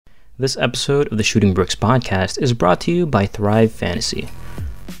This episode of the Shooting Bricks podcast is brought to you by Thrive Fantasy.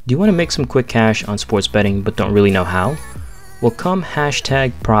 Do you want to make some quick cash on sports betting but don't really know how? Well, come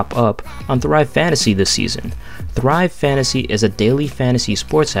hashtag prop up on Thrive Fantasy this season. Thrive Fantasy is a daily fantasy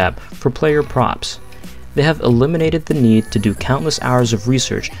sports app for player props. They have eliminated the need to do countless hours of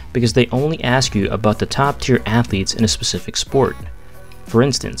research because they only ask you about the top tier athletes in a specific sport. For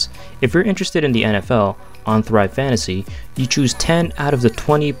instance, if you're interested in the NFL, on Thrive Fantasy, you choose 10 out of the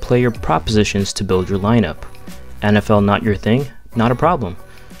 20 player propositions to build your lineup. NFL not your thing? Not a problem.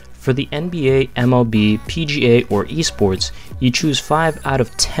 For the NBA, MLB, PGA, or esports, you choose 5 out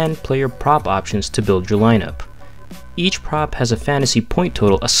of 10 player prop options to build your lineup. Each prop has a fantasy point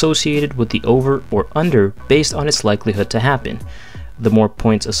total associated with the over or under based on its likelihood to happen. The more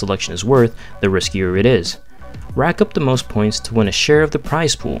points a selection is worth, the riskier it is. Rack up the most points to win a share of the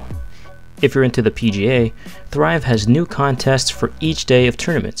prize pool. If you're into the PGA, Thrive has new contests for each day of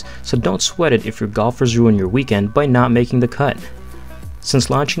tournaments, so don't sweat it if your golfers ruin your weekend by not making the cut. Since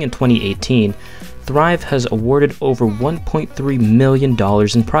launching in 2018, Thrive has awarded over $1.3 million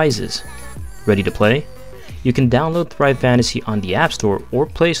in prizes. Ready to play? You can download Thrive Fantasy on the App Store or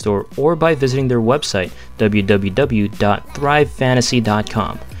Play Store or by visiting their website,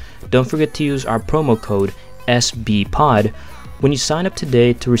 www.thrivefantasy.com. Don't forget to use our promo code SBPOD when you sign up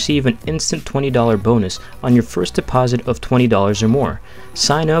today to receive an instant $20 bonus on your first deposit of $20 or more.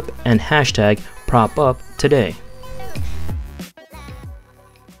 Sign up and hashtag prop up today.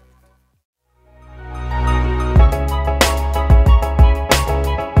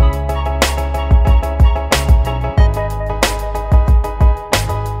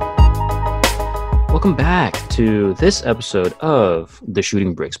 Welcome back to this episode of the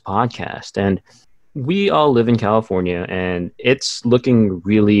Shooting Bricks podcast. And we all live in California, and it's looking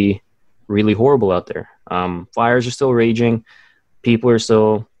really, really horrible out there. Fires are still raging. People are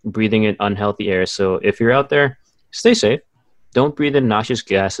still breathing in unhealthy air. So if you're out there, stay safe. Don't breathe in noxious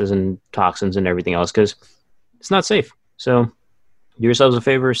gases and toxins and everything else because it's not safe. So do yourselves a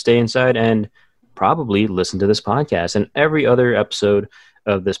favor, stay inside, and probably listen to this podcast and every other episode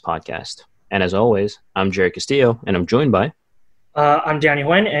of this podcast. And as always, I'm Jerry Castillo, and I'm joined by... I'm Danny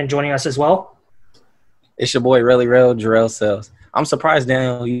Nguyen, and joining us as well... It's your boy, Really Real, Jarrell Sells. I'm surprised,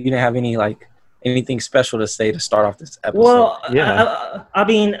 Daniel, you didn't have anything special to say to start off this episode. Well, yeah. I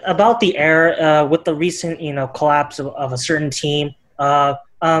mean, about the air, with the recent, collapse of a certain team,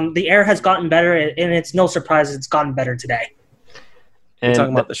 the air has gotten better, and it's no surprise it's gotten better today. You're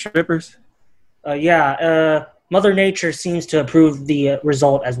talking about the strippers? Mother Nature seems to approve the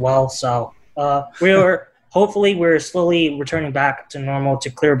result as well, so we're slowly returning back to normal, to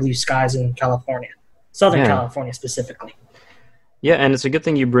clear blue skies in California. Southern California specifically. Yeah, and it's a good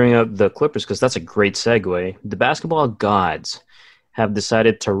thing you bring up the Clippers because that's a great segue. The basketball gods have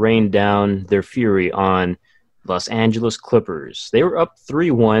decided to rain down their fury on Los Angeles Clippers. They were up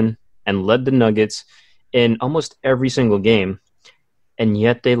 3-1 and led the Nuggets in almost every single game, and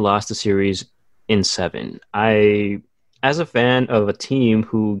yet they lost the series in 7. As a fan of a team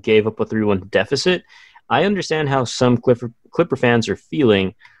who gave up a 3-1 deficit, I understand how some Clipper fans are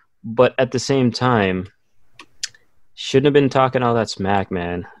feeling. But at the same time, shouldn't have been talking all that smack,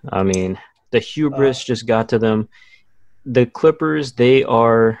 man. I mean, the hubris just got to them. The Clippers,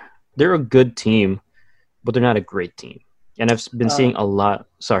 they're a good team, but they're not a great team. And I've been seeing a lot.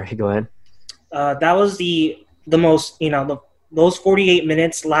 Sorry, go ahead. That was the most, those 48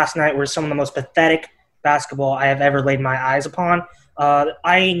 minutes last night were some of the most pathetic basketball I have ever laid my eyes upon.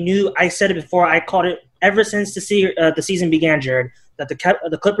 I said it before, I called it ever since the season began, Jared, that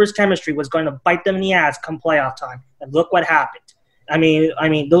the Clippers' chemistry was going to bite them in the ass come playoff time, and look what happened.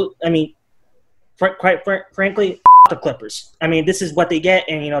 Frankly, the Clippers. I mean, this is what they get,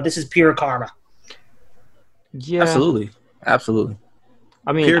 and this is pure karma. Yeah, absolutely. I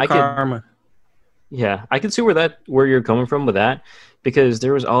mean, pure karma. I can see where you're coming from with that, because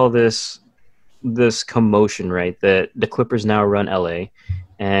there was all this commotion, right? That the Clippers now run LA,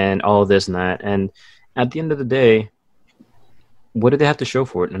 and all this and that, and at the end of the day, what do they have to show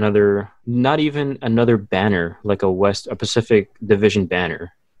for it? Not even another banner, like a Pacific Division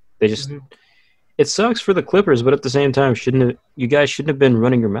banner. They just, It sucks for the Clippers, but at the same time, you guys shouldn't have been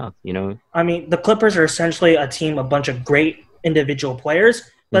running your mouth, I mean, the Clippers are essentially a bunch of great individual players,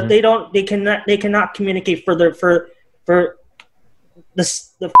 but they cannot communicate for the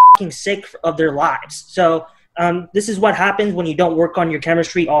fucking sake of their lives. So this is what happens when you don't work on your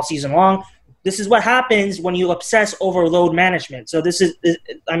chemistry all season long. This is what happens when you obsess over load management. So this is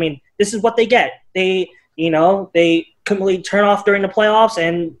what they get. They completely turn off during the playoffs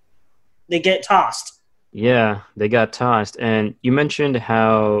and they get tossed. Yeah, they got tossed. And you mentioned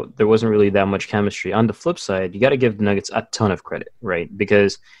how there wasn't really that much chemistry. On the flip side, you got to give the Nuggets a ton of credit, right?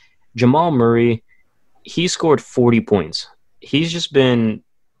 Because Jamal Murray, he scored 40 points. He's just been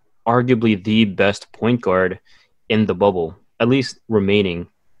arguably the best point guard in the bubble, at least remaining.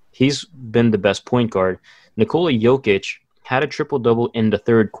 He's been the best point guard. Nikola Jokic had a triple-double in the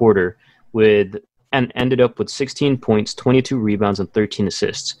third quarter with and ended up with 16 points, 22 rebounds, and 13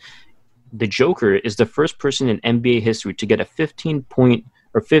 assists. The Joker is the first person in NBA history to get a 15-point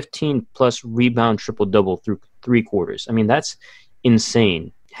or 15-plus rebound triple-double through three quarters. I mean, that's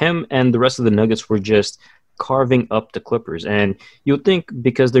insane. Him and the rest of the Nuggets were just carving up the Clippers. And you would think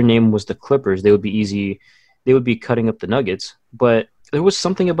because their name was the Clippers, they would be cutting up the Nuggets. But there was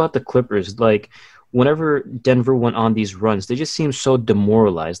something about the Clippers, like whenever Denver went on these runs, they just seemed so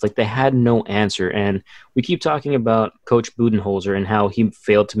demoralized, like they had no answer. And we keep talking about Coach Budenholzer and how he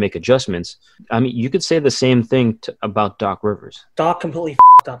failed to make adjustments. I mean, you could say the same thing about Doc Rivers. Doc completely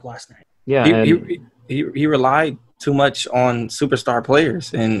up last night. Yeah, he relied too much on superstar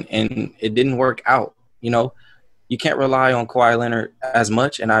players, and it didn't work out. You know, you can't rely on Kawhi Leonard as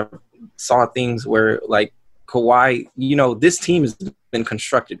much. And I saw things where, like, Kawhi, you know, this team has been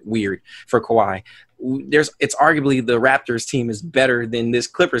constructed weird for Kawhi. It's arguably the Raptors team is better than this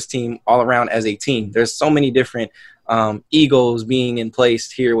Clippers team all around as a team. There's so many different egos being in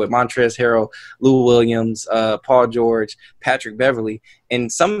place here with Montrezl Harrell, Lou Williams, Paul George, Patrick Beverley.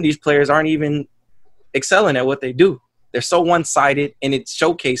 And some of these players aren't even excelling at what they do. They're so one-sided, and it's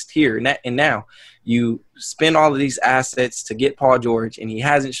showcased here and now. You spend all of these assets to get Paul George, and he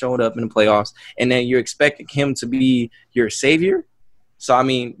hasn't shown up in the playoffs, and then you're expecting him to be your savior. So, I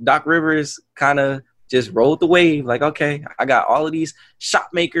mean, Doc Rivers kind of just rode the wave, like, okay, I got all of these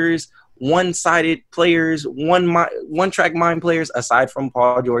shot makers, one-sided players, one-track mind players, aside from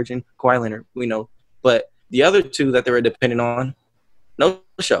Paul George and Kawhi Leonard, we know. But the other two that they were dependent on, no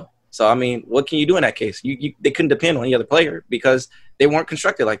show. So, I mean, what can you do in that case? They couldn't depend on any other player because they weren't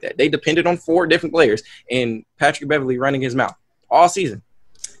constructed like that. They depended on four different players and Patrick Beverley running his mouth all season.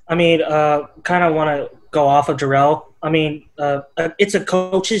 I mean, kind of want to go off of Jarrell. I mean, it's a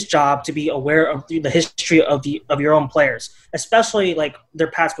coach's job to be aware of the history of your own players, especially like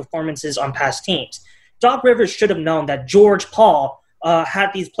their past performances on past teams. Doc Rivers should have known that George Paul had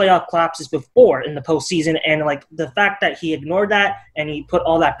these playoff collapses before in the postseason, and like the fact that he ignored that and he put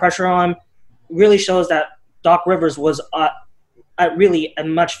all that pressure on him really shows that Doc Rivers was really a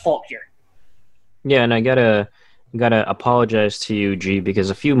much fault here. Yeah, and I gotta apologize to you, G,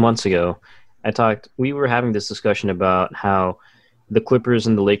 because a few months ago we were having this discussion about how the Clippers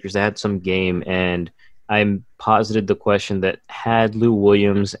and the Lakers, they had some game, and I posited the question that had Lou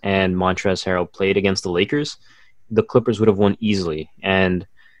Williams and Montrezl Harrell played against the Lakers, the Clippers would have won easily. And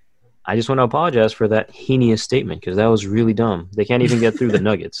I just want to apologize for that heinous statement because that was really dumb. They can't even get through the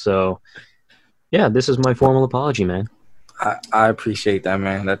Nuggets. So, yeah, this is my formal apology, man. I appreciate that,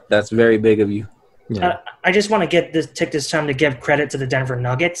 man. That's very big of you. Yeah. I just want to take this time to give credit to the Denver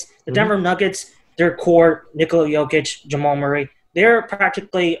Nuggets. The Denver Nuggets, their core, Nikola Jokic, Jamal Murray, they're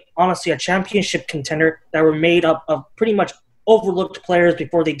practically, honestly, a championship contender that were made up of pretty much overlooked players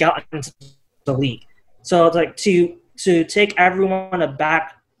before they got into the league. So it's like to take everyone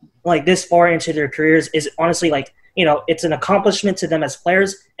back like this far into their careers is honestly like, you know, it's an accomplishment to them as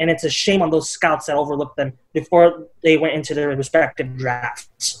players, and it's a shame on those scouts that overlooked them before they went into their respective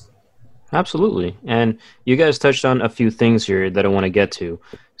drafts. Absolutely. And you guys touched on a few things here that I want to get to.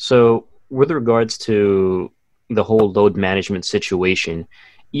 So with regards to the whole load management situation,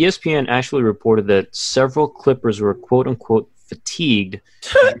 ESPN actually reported that several Clippers were quote-unquote fatigued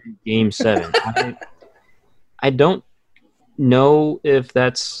in Game 7. I don't know if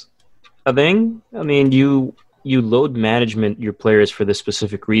that's a thing. I mean, you load management your players for this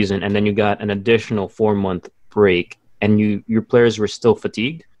specific reason, and then you got an additional 4-month break, and your players were still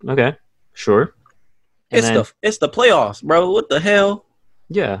fatigued? Okay, sure. It's the playoffs, bro. What the hell?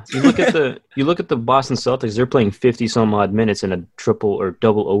 Yeah, you look at the Boston Celtics. They're playing 50 some odd minutes in a triple or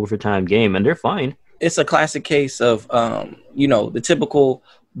double overtime game, and they're fine. It's a classic case of the typical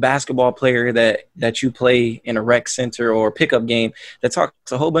basketball player that you play in a rec center or pickup game that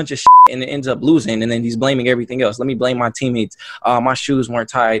talks a whole bunch of shit and ends up losing, and then he's blaming everything else. Let me blame my teammates. My shoes weren't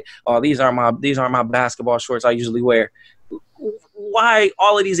tied. These aren't my basketball shorts I usually wear. Why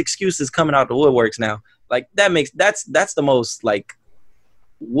all of these excuses coming out the woodworks now? Like that's the most like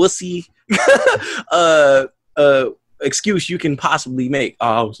wussy excuse you can possibly make.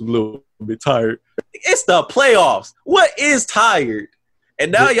 I was a little bit tired. It's the playoffs. What is tired?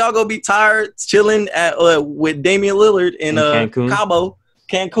 And now y'all gonna be tired chilling with Damian Lillard in Cancun. Cabo,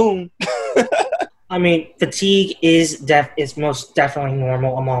 Cancun. I mean, fatigue is most definitely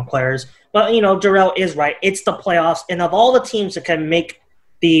normal among players. But, Jarrell is right. It's the playoffs. And of all the teams that can make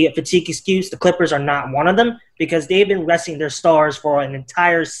the fatigue excuse, the Clippers are not one of them because they've been resting their stars for an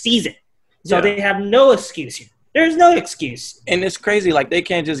entire season. So they have no excuse here. There's no excuse. And it's crazy. Like, they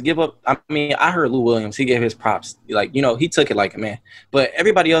can't just give up. I mean, I heard Lou Williams. He gave his props. Like, he took it like a man. But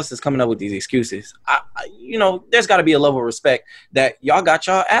everybody else is coming up with these excuses. There's got to be a level of respect that y'all got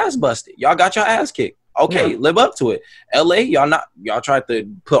y'all ass busted. Y'all got y'all ass kicked. Okay, live up to it. LA, y'all tried to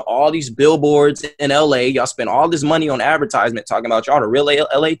put all these billboards in LA. Y'all spent all this money on advertisement talking about y'all the real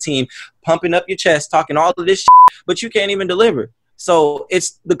LA team, pumping up your chest, talking all of this shit, but you can't even deliver. So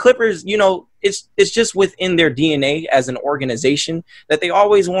it's the Clippers, it's just within their DNA as an organization that they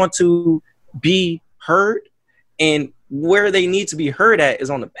always want to be heard, and where they need to be heard at is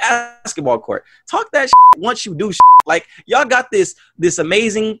on the basketball court. Talk that shit once you do shit. Like, y'all got this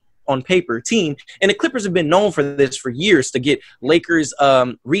amazing on paper team, and the Clippers have been known for this for years, to get Lakers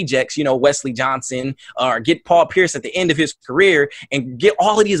rejects, Wesley Johnson, or get Paul Pierce at the end of his career, and get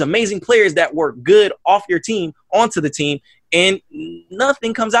all of these amazing players that were good off your team onto the team, and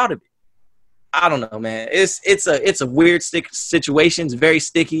nothing comes out of it. I don't know, man. It's a weird situation. It's very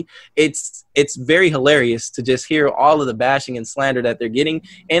sticky. It's very hilarious to just hear all of the bashing and slander that they're getting,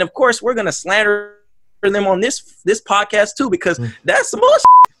 and of course we're gonna slander them on this podcast too, because that's some bullshit.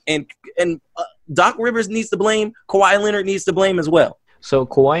 And Doc Rivers needs to blame. Kawhi Leonard needs to blame as well. So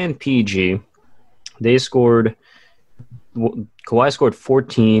Kawhi and PG, Kawhi scored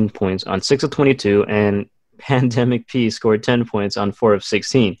 14 points on 6 of 22, and Pandemic P scored 10 points on 4 of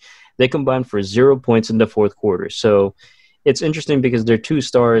 16. They combined for 0 points in the fourth quarter. So it's interesting because they're two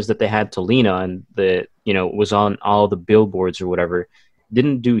stars that they had to lean on that, was on all the billboards or whatever,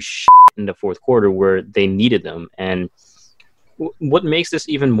 didn't do shit in the fourth quarter where they needed them. And what makes this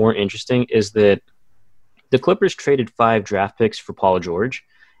even more interesting is that the Clippers traded 5 draft picks for Paul George.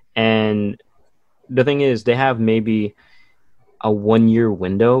 And the thing is, they have maybe a 1-year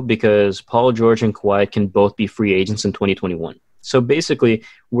window because Paul George and Kawhi can both be free agents in 2021. So basically,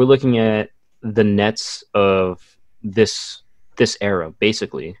 we're looking at the Nets of this era,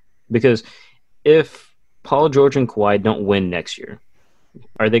 basically. Because if Paul George and Kawhi don't win next year,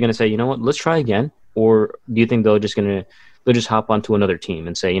 are they going to say, you know what, let's try again? Or do you think they'll just hop onto another team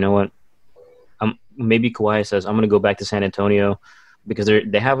and say, you know what, maybe Kawhi says, I'm going to go back to San Antonio because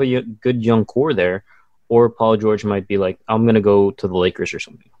they have a good young core there, or Paul George might be like, I'm going to go to the Lakers or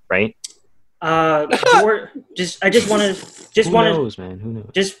something, right? I just wanted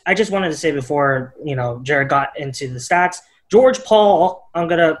to say before, Jared got into the stats, George Paul, I'm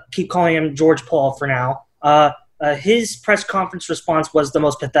going to keep calling him George Paul for now. His press conference response was the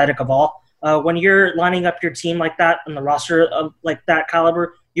most pathetic of all. When you're lining up your team like that on the roster of like that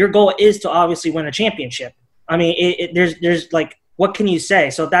caliber, your goal is to obviously win a championship. I mean, there's like, what can you say?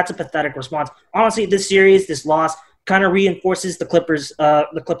 So that's a pathetic response. Honestly, this series, this loss kind of reinforces the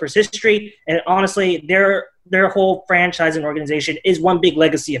Clippers' history, and honestly, their whole franchise and organization is one big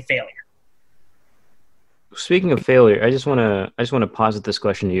legacy of failure. Speaking of failure, I just want to posit this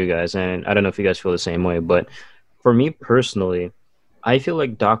question to you guys, and I don't know if you guys feel the same way, but for me personally, I feel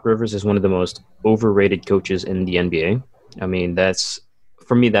like Doc Rivers is one of the most overrated coaches in the NBA. I mean,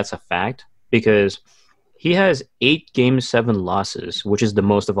 for me, that's a fact because he has 8 Game 7 losses, which is the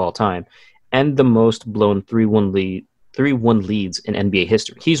most of all time, and the most blown 3-1 leads in NBA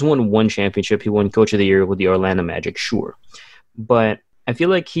history. He's won 1 championship. He won Coach of the Year with the Orlando Magic, sure. But I feel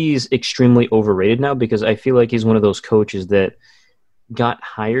like he's extremely overrated now because I feel like he's one of those coaches that got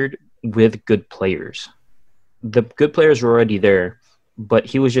hired with good players. The good players were already there, but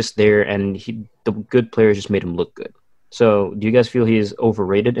he was just there, and the good players just made him look good. So do you guys feel he is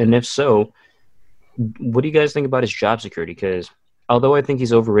overrated? And if so, what do you guys think about his job security? Because although I think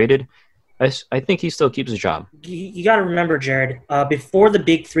he's overrated, I think he still keeps his job. You got to remember, Jared, before the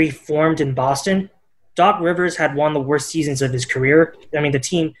Big Three formed in Boston, Doc Rivers had one of the worst seasons of his career. I mean, the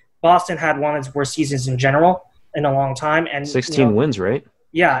team, Boston, had one of its worst seasons in general in a long time. And 16 wins, right?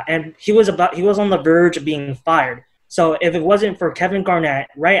 Yeah, and he was on the verge of being fired. So if it wasn't for Kevin Garnett,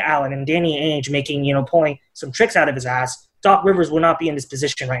 Ray Allen, and Danny Ainge pulling some tricks out of his ass, Doc Rivers would not be in this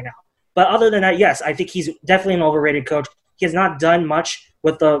position right now. But other than that, yes, I think he's definitely an overrated coach. He has not done much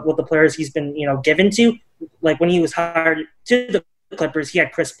with the players he's been given to. Like when he was hired to the Clippers, he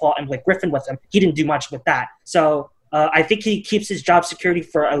had Chris Paul and Blake Griffin with him. He didn't do much with that. So I think he keeps his job security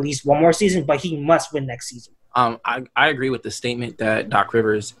for at least one more season, but he must win next season. I agree with the statement that Doc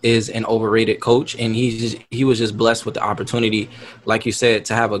Rivers is an overrated coach, and he was just blessed with the opportunity, like you said,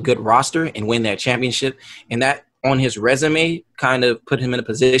 to have a good roster and win that championship. And that on his resume kind of put him in a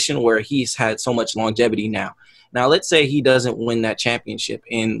position where he's had so much longevity now. Now, let's say he doesn't win that championship,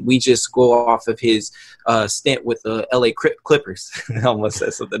 and we just go off of his stint with the L.A. Clippers. I almost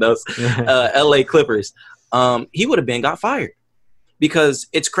said something else. L.A. Clippers. He would have got fired, because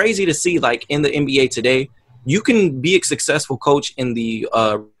it's crazy to see, like, in the NBA today, you can be a successful coach in the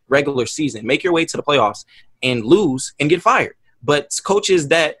regular season, make your way to the playoffs, and lose and get fired. But coaches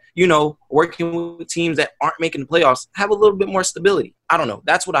that, working with teams that aren't making the playoffs have a little bit more stability. I don't know.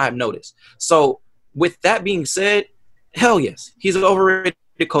 That's what I've noticed. So with that being said, hell yes, he's an overrated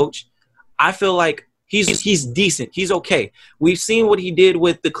coach. I feel like he's decent. He's okay. We've seen what he did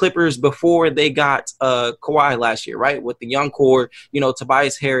with the Clippers before they got Kawhi last year, right? With the young core,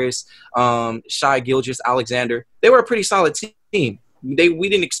 Tobias Harris, Shai Gilgeous-Alexander. They were a pretty solid team. We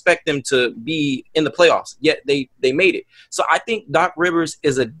didn't expect them to be in the playoffs, yet they made it. So I think Doc Rivers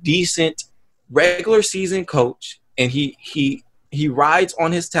is a decent regular season coach, and he rides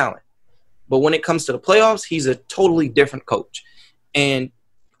on his talent. But when it comes to the playoffs, he's a totally different coach. And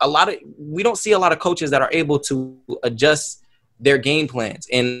we don't see a lot of coaches that are able to adjust their game plans.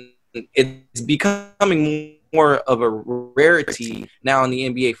 And it's becoming more of a rarity now in the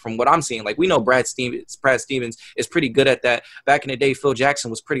NBA from what I'm seeing. Like, we know Brad Stevens is pretty good at that. Back in the day, Phil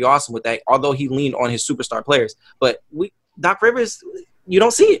Jackson was pretty awesome with that, although he leaned on his superstar players. But Doc Rivers, you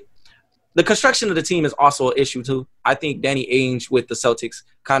don't see it. The construction of the team is also an issue, too. I think Danny Ainge with the Celtics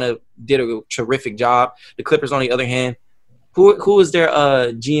kind of did a terrific job. The Clippers, on the other hand, who is their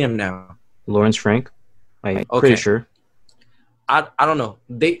GM now? Lawrence Frank. I'm pretty sure. I don't know.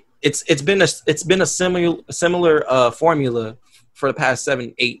 It's been a similar formula for the past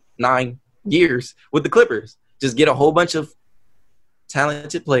 7, 8, 9 years with the Clippers. Just get a whole bunch of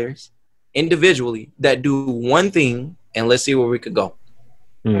talented players individually that do one thing, and let's see where we could go.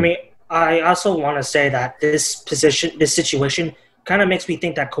 I mean, I also want to say that this situation kind of makes me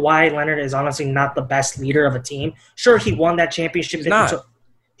think that Kawhi Leonard is honestly not the best leader of a team. Sure, he won that championship. He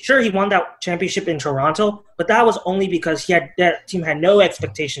won that championship in Toronto, but that was only because that team had no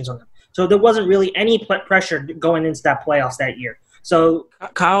expectations on them. So there wasn't really any pressure going into that playoffs that year. So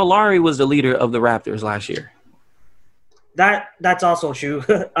Kyle Lowry was the leader of the Raptors last year. That's also true.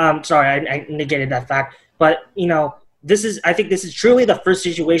 Sorry, I negated that fact. But I think this is truly the first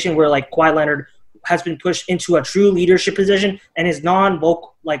situation where like Kawhi Leonard has been pushed into a true leadership position, and his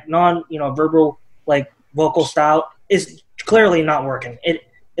non-vocal, verbal, vocal style is clearly not working.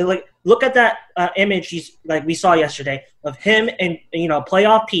 Look at that image we saw yesterday of him and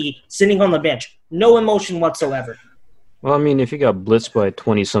playoff P sitting on the bench, no emotion whatsoever. Well, I mean, if you got blitzed by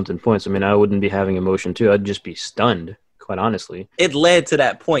 20-something points, I mean, I wouldn't be having emotion too. I'd just be stunned, quite honestly. It led to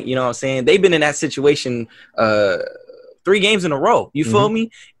that point, you know what I'm saying? They've been in that situation 3 games in a row. You feel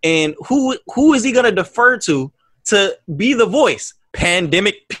me? And who is he gonna defer to be the voice?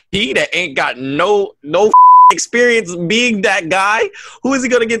 Pandemic P that ain't got no experience being that guy. Who is he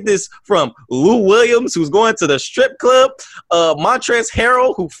gonna get this from? Lou Williams, who's going to the strip club, Montrezl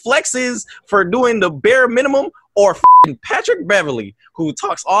Harrell, who flexes for doing the bare minimum, or Patrick Beverly, who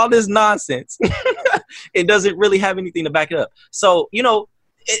talks all this nonsense. It doesn't really have anything to back it up. So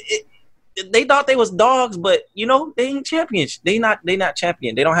they thought they was dogs, but they ain't champions. They not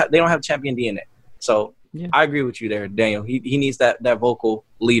champion. They don't have champion DNA. So yeah. I agree with you there, Daniel. He needs that vocal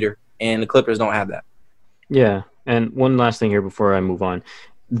leader, and the Clippers don't have that. Yeah, and one last thing here before I move on.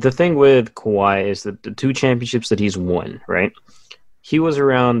 The thing with Kawhi is that the 2 championships that he's won, right? He was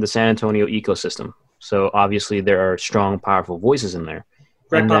around the San Antonio ecosystem. So obviously there are strong, powerful voices in there.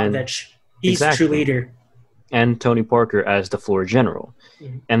 Greg Popovich, he's a true leader. And Tony Parker as the floor general.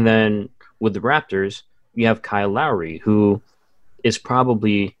 Mm-hmm. And then with the Raptors, you have Kyle Lowry, who is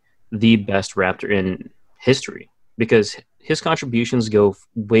probably the best Raptor in history because his contributions go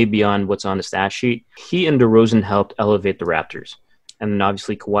way beyond what's on the stat sheet. He and DeRozan helped elevate the Raptors. And then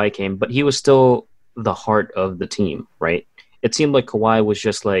obviously Kawhi came, but he was still the heart of the team, right? It seemed like Kawhi was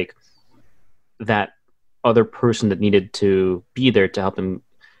just like that other person that needed to be there to help him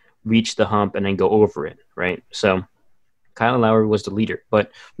reach the hump and then go over it, right? So Kyle Lowry was the leader.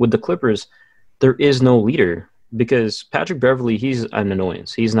 But with the Clippers, there is no leader because Patrick Beverly, he's an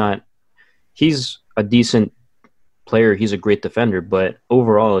annoyance. He's a decent player. He's a great defender. But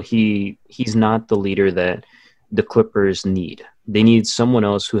overall, he's not the leader that the Clippers need. They need someone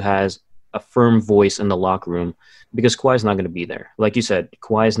else who has a firm voice in the locker room because Kawhi's not going to be there. Like you said,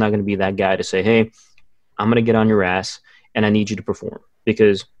 Kawhi's not going to be that guy to say, hey, I'm going to get on your ass and I need you to perform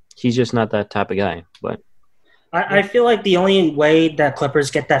because he's just not that type of guy. But I feel like the only way that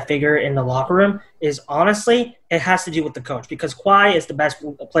Clippers get that figure in the locker room is honestly, it has to do with the coach because Kawhi is the best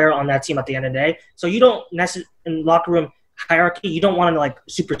player on that team at the end of the day. So you don't necessarily, in locker room hierarchy, you don't want to like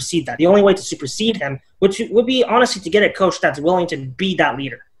supersede that. The only way to supersede him, which would be honestly to get a coach that's willing to be that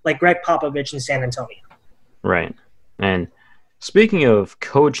leader, like Greg Popovich in San Antonio. Right. And speaking of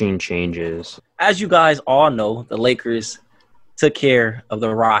coaching changes, as you guys all know, the Lakers took care of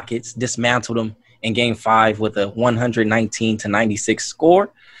the Rockets, dismantled them in Game 5 with a 119-96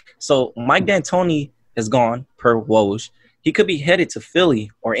 score. So Mike D'Antoni is gone, per Woj. He could be headed to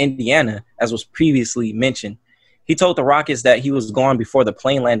Philly or Indiana, as was previously mentioned. He told the Rockets that he was gone before the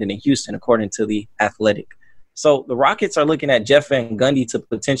plane landed in Houston, according to The Athletic. So the Rockets are looking at Jeff Van Gundy to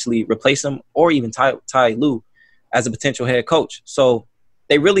potentially replace him or even Ty Lue as a potential head coach. So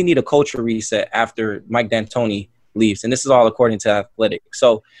they really need a culture reset after Mike D'Antoni leaves, and this is all according to Athletic.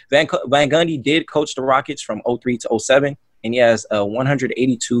 So Van Gundy did coach the Rockets from 03 to 07, and he has a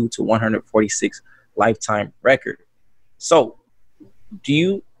 182 to 146 lifetime record. So do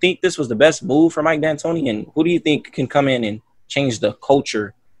you think this was the best move for Mike D'Antoni, and who do you think can come in and change the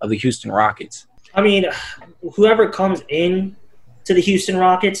culture of the Houston Rockets? I mean, whoever comes in to the Houston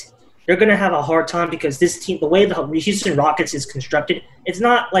Rockets, they're going to have a hard time because this team, the way the Houston Rockets is constructed, it's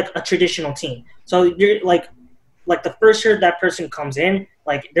not like a traditional team. So you're like the first year that person comes in,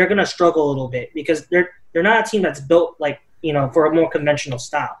 like they're gonna struggle a little bit because they're not a team that's built like for a more conventional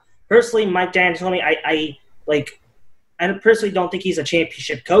style. Personally, Mike D'Antoni, I personally don't think he's a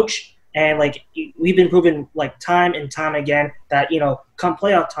championship coach, and like we've been proven like time and time again that come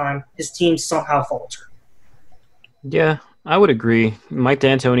playoff time, his teams somehow falter. Yeah, I would agree. Mike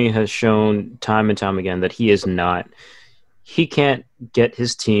D'Antoni has shown time and time again that he can't get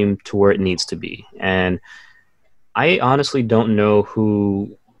his team to where it needs to be, and I honestly don't know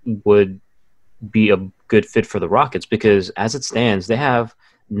who would be a good fit for the Rockets because as it stands, they have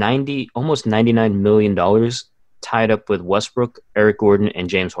almost $99 million tied up with Westbrook, Eric Gordon, and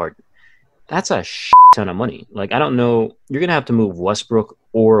James Harden. That's a ton of money. Like, I don't know. You're going to have to move Westbrook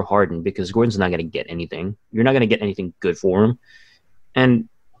or Harden because Gordon's not going to get anything. You're not going to get anything good for him. And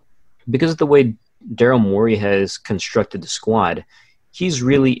because of the way Daryl Morey has constructed the squad, he's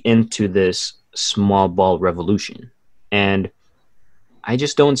really into this small ball revolution. And I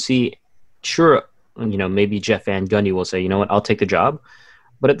just don't see, sure, maybe Jeff Van Gundy will say, you know what, I'll take the job.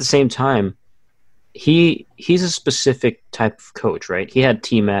 But at the same time, he's a specific type of coach, right? He had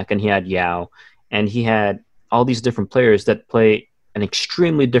T-Mac and he had Yao and he had all these different players that play an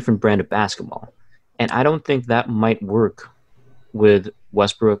extremely different brand of basketball. And I don't think that might work with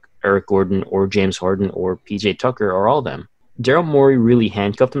Westbrook, Eric Gordon, or James Harden, or PJ Tucker, or all of them. Daryl Morey really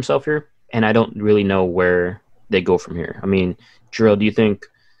handcuffed himself here, and I don't really know where they go from here. I mean, Jarrell, do you think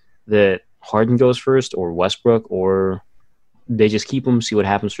that Harden goes first, or Westbrook, or they just keep him, see what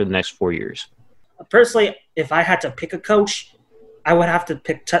happens for the next 4 years? Personally, if I had to pick a coach, I would have to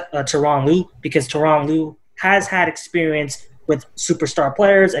pick Tyronn Lue, because Tyronn Lue has had experience with superstar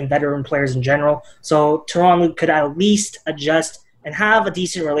players and veteran players in general. So Tyronn Lue could at least adjust and have a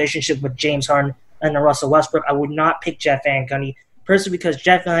decent relationship with James Harden and Russell Westbrook. I would not pick Jeff Van Gundy, personally, because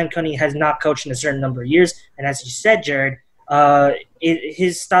Jeff Van Gundy has not coached in a certain number of years. And as you said, Jared,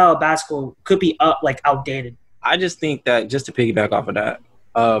 his style of basketball could be outdated. I just think that, just to piggyback off of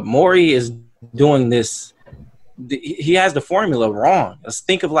that, Morey is doing this. He has the formula wrong. Let's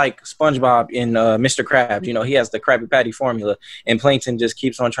think of like SpongeBob in Mr. Krabs. He has the Krabby Patty formula, and Plankton just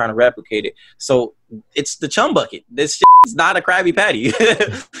keeps on trying to replicate it. So it's the chum bucket. This shit is not a Krabby Patty.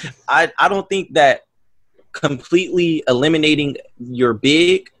 I don't think that completely eliminating your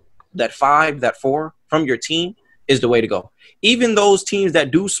big, that 5, that 4 from your team is the way to go. Even those teams that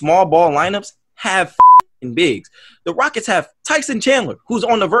do small ball lineups have bigs. The Rockets have Tyson Chandler, who's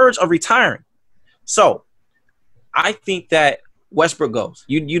on the verge of retiring. So I think that Westbrook goes.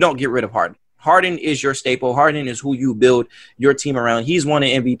 You don't get rid of Harden. Harden is your staple. Harden is who you build your team around. He's won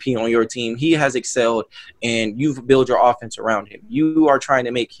an MVP on your team. He has excelled, and you've built your offense around him. You are trying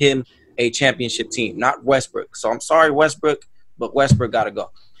to make him a championship team, not Westbrook. So I'm sorry, Westbrook, but Westbrook got to go.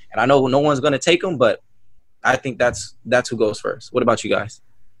 And I know no one's going to take him, but I think that's who goes first. What about you guys?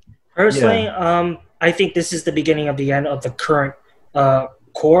 Personally, I think this is the beginning of the end of the current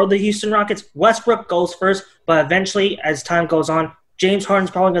core of the Houston Rockets. Westbrook goes first, but eventually, as time goes on, James Harden's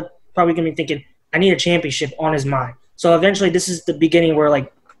probably going to be thinking, I need a championship on his mind. So eventually, this is the beginning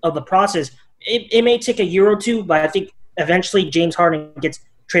of the process. It may take a year or two, but I think eventually James Harden gets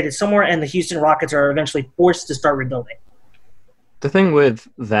traded somewhere, and the Houston Rockets are eventually forced to start rebuilding. The thing with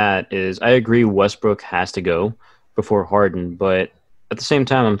that is, I agree Westbrook has to go before Harden, but at the same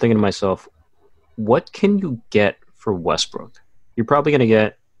time, I'm thinking to myself, what can you get for Westbrook? You're probably going to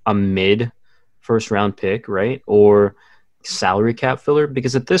get a mid first round pick, right? Or salary cap filler,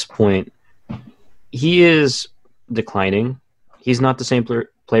 because at this point, he is declining. He's not the same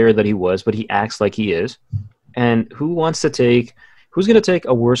player that he was, but he acts like he is. And who's going to take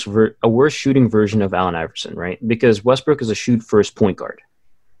a worse shooting version of Allen Iverson, right? Because Westbrook is a shoot first point guard,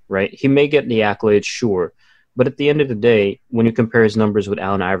 right? He may get the accolades, sure, but at the end of the day, when you compare his numbers with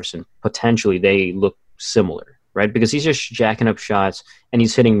Allen Iverson, potentially they look similar, right? Because he's just jacking up shots and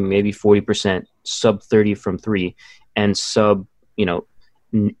he's hitting maybe 40%, sub 30 from three, and sub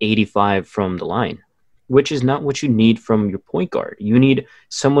 85 from the line, which is not what you need from your point guard. You need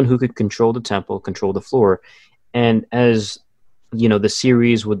someone who could control the tempo, control the floor, and as the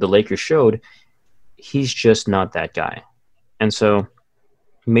series with the Lakers showed, he's just not that guy. And so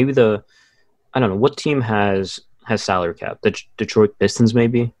maybe I don't know what team has salary cap. The Detroit Pistons,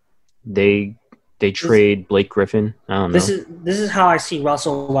 maybe they trade Blake Griffin. I don't know. This is how I see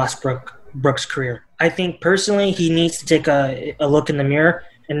Russell Westbrook's career. I think personally he needs to take a look in the mirror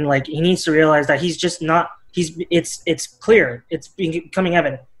and he needs to realize that he's just not. It's clear. It's becoming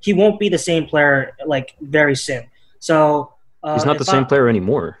evident. He won't be the same player very soon. So he's not the same player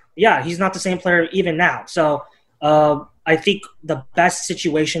anymore. Yeah, he's not the same player even now. So I think the best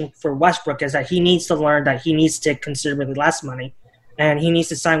situation for Westbrook is that he needs to learn that he needs to take considerably less money, and he needs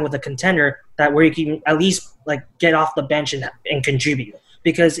to sign with a contender where he can at least get off the bench and contribute,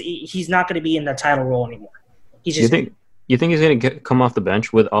 because he's not going to be in the title role anymore. You think he's going to come off the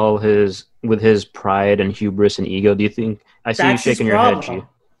bench with his pride and hubris and ego? Do you think? I see you shaking your head, G.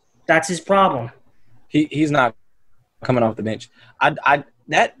 That's his problem. He's not coming off the bench.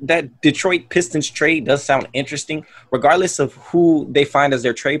 That Detroit Pistons trade does sound interesting. Regardless of who they find as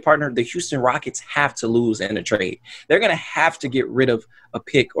their trade partner, the Houston Rockets have to lose in the trade. They're going to have to get rid of a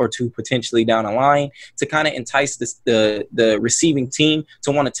pick or two potentially down the line to kind of entice the receiving team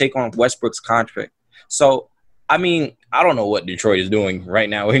to want to take on Westbrook's contract. So, I mean, I don't know what Detroit is doing right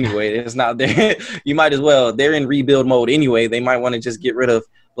now anyway. It's not there. You might as well. They're in rebuild mode anyway. They might want to just get rid of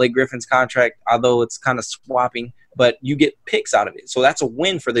Blake Griffin's contract, although it's kind of swapping, but you get picks out of it. So that's a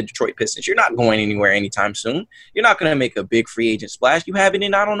win for the Detroit Pistons. You're not going anywhere anytime soon. You're not going to make a big free agent splash. You haven't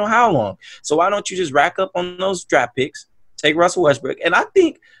in I don't know how long. So why don't you just rack up on those draft picks, take Russell Westbrook, and I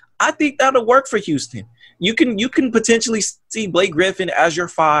think that'll work for Houston. You can potentially see Blake Griffin as your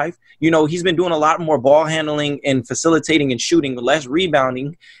 5. He's been doing a lot more ball handling and facilitating and shooting, less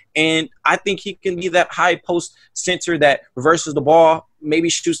rebounding. And I think he can be that high post center that reverses the ball, maybe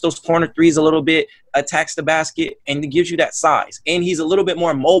shoots those corner threes a little bit, attacks the basket, and it gives you that size. And he's a little bit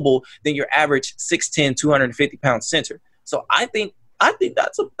more mobile than your average 6'10", 250-pound center. So I think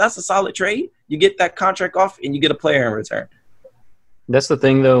that's a solid trade. You get that contract off, and you get a player in return. That's the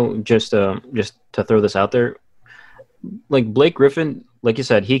thing, though, just to throw this out there. Blake Griffin, like you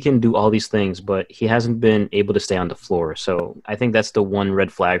said, he can do all these things, but he hasn't been able to stay on the floor. So I think that's the one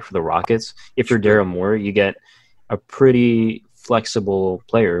red flag for the Rockets. If you're Daryl Morey, you get a pretty flexible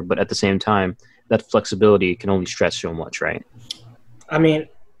player, but at the same time, that flexibility can only stretch so much, right? I mean,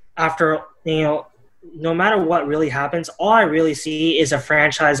 after, no matter what really happens, all I really see is a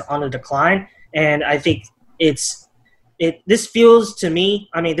franchise on the decline. And I think this feels to me,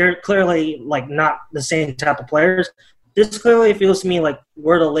 I mean, they're clearly not the same type of players. This clearly feels to me like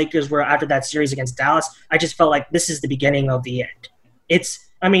where the Lakers were after that series against Dallas. I just felt like this is the beginning of the end. It's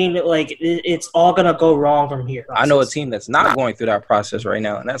all going to go wrong from here. I know a team that's not going through that process right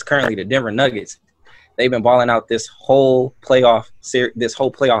now, and that's currently the Denver Nuggets. They've been balling out this whole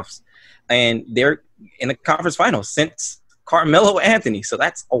playoffs, and they're in the conference finals since Carmelo Anthony. So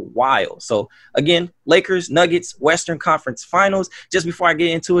that's a while. So, again, Lakers, Nuggets, Western Conference Finals. Just before I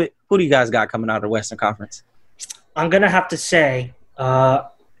get into it, who do you guys got coming out of the Western Conference? I'm going to have to say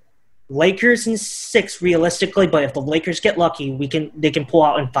Lakers in 6 realistically, but if the Lakers get lucky, they can pull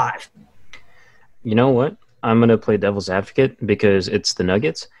out in 5. You know what? I'm going to play devil's advocate because it's the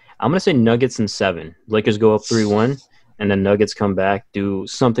Nuggets. I'm going to say Nuggets in 7. Lakers go up 3-1, and then Nuggets come back, do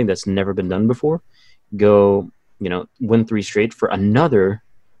something that's never been done before, go, win 3 straight for another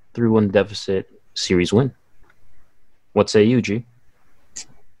 3-1 deficit series win. What say you, G?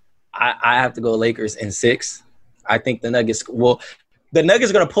 I have to go Lakers in 6. I think the Nuggets are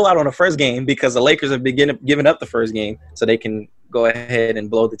going to pull out on the first game because the Lakers have been giving up the first game, so they can go ahead and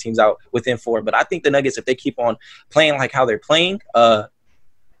blow the teams out within 4. But I think the Nuggets, if they keep on playing like how they're playing,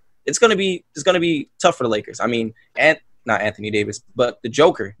 it's going to be tough for the Lakers. I mean, not Anthony Davis, but the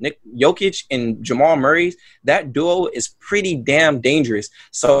Joker, Nick Jokic and Jamal Murray, that duo is pretty damn dangerous.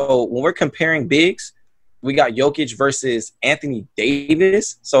 So when we're comparing bigs, we got Jokic versus Anthony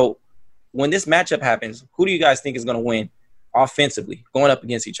Davis. So when this matchup happens, who do you guys think is going to win offensively going up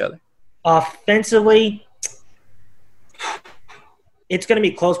against each other? Offensively, it's going to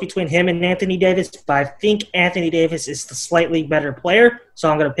be close between him and Anthony Davis, but I think Anthony Davis is the slightly better player, so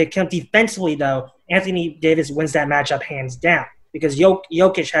I'm going to pick him. Defensively, though, Anthony Davis wins that matchup hands down because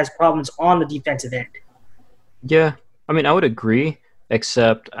Jokic has problems on the defensive end. Yeah, I mean, I would agree,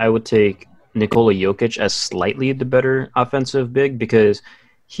 except I would take Nikola Jokic as slightly the better offensive big because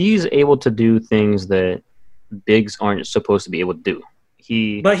he's able to do things that bigs aren't supposed to be able to do.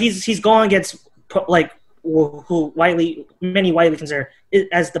 But he's going against like who many widely consider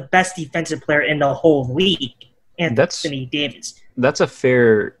as the best defensive player in the whole league, Anthony Davis. That's a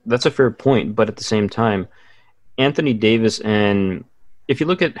fair point, but at the same time, Anthony Davis, and if you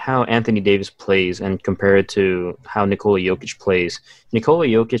look at how Anthony Davis plays and compare it to how Nikola Jokic plays, Nikola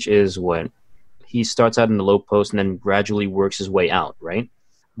Jokic is he starts out in the low post and then gradually works his way out, right?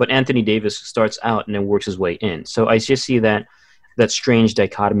 But Anthony Davis starts out and then works his way in. So I just see that strange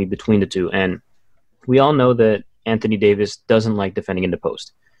dichotomy between the two. And we all know that Anthony Davis doesn't like defending in the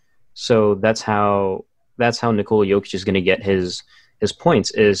post. So that's how Nikola Jokic is going to get his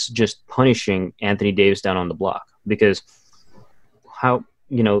points, is just punishing Anthony Davis down on the block. Because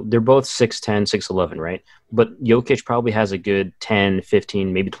they're both 6'10", 6'11", right? But Jokic probably has a good 10,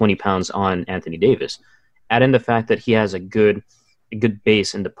 15, maybe 20 pounds on Anthony Davis. Add in the fact that he has a good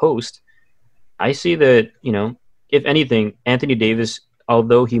base in the post, I see that, if anything, Anthony Davis,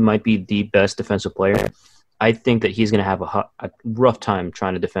 although he might be the best defensive player, I think that he's going to have a rough time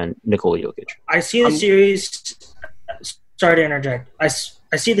trying to defend Nikola Jokic. I see the series – sorry to interject. I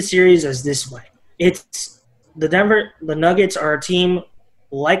see the series as this way. It's the Nuggets are a team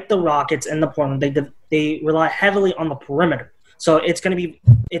like the Rockets and the Portland. They rely heavily on the perimeter. So it's going to be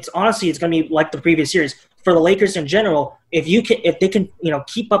like the previous series. For the Lakers in general, if they can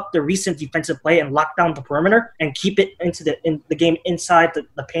keep up the recent defensive play and lock down the perimeter and keep it in the game inside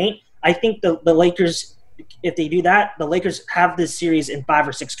the paint, I think the Lakers, if they do that, the Lakers have this series in 5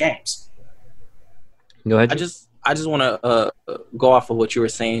 or 6 games. Go ahead. I just want to go off of what you were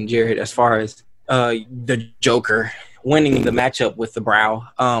saying, Jared, as far as the Joker winning the matchup with the Brow.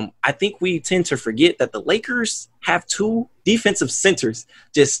 I think we tend to forget that the Lakers have 2 defensive centers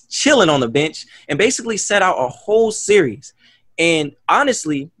just chilling on the bench and basically set out a whole series. And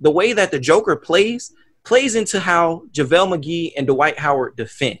honestly, the way that the Joker plays into how JaVale McGee and Dwight Howard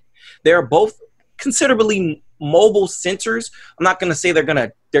defend. They're both considerably mobile centers. I'm not going to say they're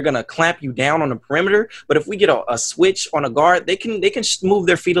gonna clamp you down on the perimeter, but if we get a switch on a guard, they can move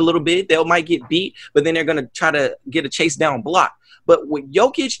their feet a little bit. They might get beat, but then they're going to try to get a chase down block. But with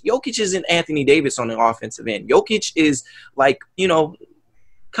Jokic isn't Anthony Davis on the offensive end. Jokic is like,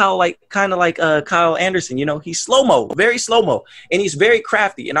 kind of like Kyle Anderson. He's slow-mo, very slow-mo, and he's very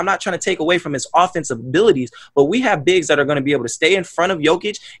crafty. And I'm not trying to take away from his offensive abilities, but we have bigs that are going to be able to stay in front of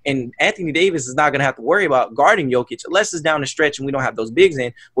Jokic, and Anthony Davis is not going to have to worry about guarding Jokic unless it's down the stretch and we don't have those bigs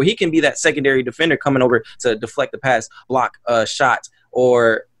in, where he can be that secondary defender coming over to deflect the pass, block shots,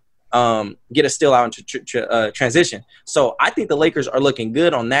 or get a steal out into transition. So I think the Lakers are looking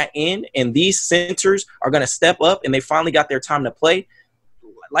good on that end, and these centers are going to step up, and they finally got their time to play.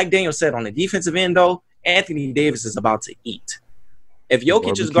 Like Daniel said, on the defensive end, though, Anthony Davis is about to eat. If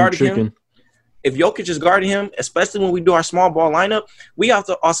Jokic is guarding him, especially when we do our small ball lineup, we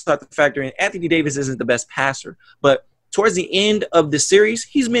also have to factor in Anthony Davis isn't the best passer. But towards the end of the series,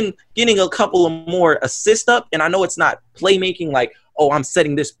 he's been getting a couple of more assists up, and I know it's not playmaking like, oh, I'm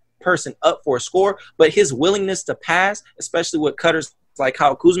setting this person up for a score, but his willingness to pass, especially with cutters like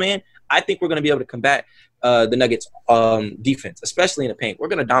Kyle Kuzma, I think we're going to be able to combat the Nuggets defense, especially in the paint. We're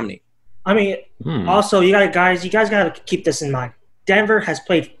going to dominate. I mean, also, you guys got to keep this in mind. Denver has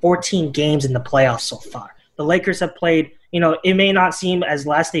played 14 games in the playoffs so far. The Lakers have played, it may not seem as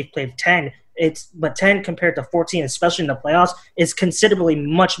less they've played 10, but 10 compared to 14, especially in the playoffs, is considerably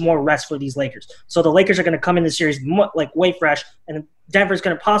much more rest for these Lakers. So the Lakers are going to come in the series way fresh, and Denver's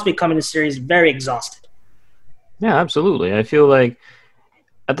going to possibly come in the series very exhausted. Yeah, absolutely. I feel like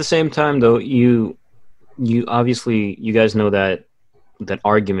at the same time, though, you obviously, you guys know that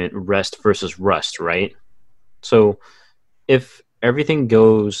argument, rest versus rust, right? So if everything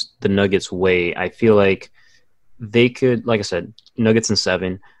goes the Nuggets' way, I feel like they could, like I said, Nuggets in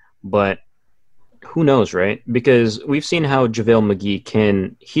 7, but who knows, right? Because we've seen how JaVale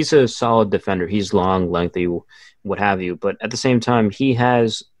McGee he's a solid defender. He's long, lengthy, what have you. But at the same time, he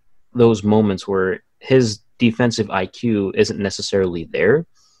has those moments where his defensive IQ isn't necessarily there.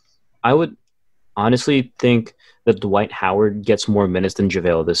 I would honestly think that Dwight Howard gets more minutes than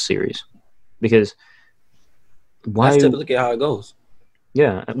JaVale this series. Because that's typically how it goes.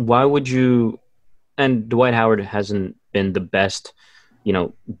 Yeah. Why would you? And Dwight Howard hasn't been the best,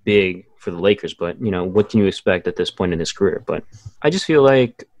 big for the Lakers, but what can you expect at this point in his career? But I just feel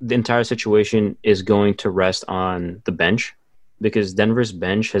like the entire situation is going to rest on the bench because Denver's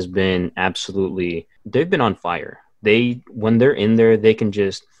bench has been they've been on fire. When they're in there, they can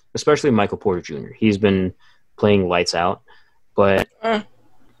just, especially Michael Porter Jr. He's been playing lights out, but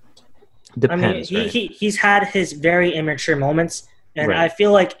depends, right? He's had his very immature moments, and Right. I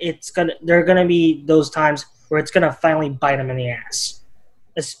feel like there are gonna be those times where it's gonna finally bite him in the ass,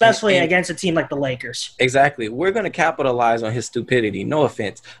 especially And- against a team like the Lakers. Exactly. We're going to capitalize on his stupidity. No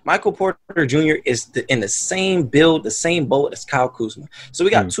offense. Michael Porter Jr. is in the same build, the same boat as Kyle Kuzma. So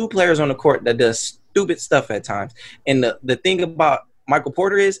we got two players on the court that does stupid stuff at times. And the thing about Michael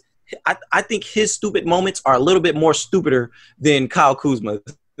Porter is I think his stupid moments are a little bit more stupider than Kyle Kuzma's.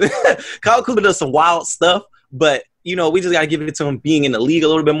 Kyle Kuzma does some wild stuff, but we just got to give it to him being in the league a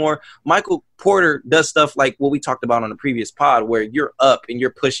little bit more. Michael Porter does stuff like what we talked about on the previous pod where you're up and you're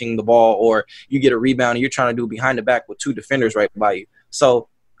pushing the ball or you get a rebound and you're trying to do behind the back with two defenders right by you. So,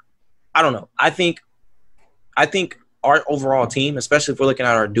 I don't know. I think our overall team, especially if we're looking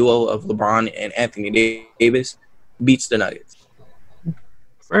at our duo of LeBron and Anthony Davis, beats the Nuggets.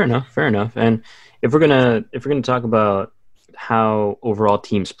 Fair enough. And if we're gonna talk about how overall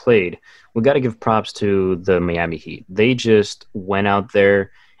teams played, we got to give props to the Miami Heat. They just went out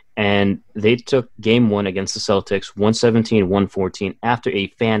there and they took game one against the Celtics 117-114 after a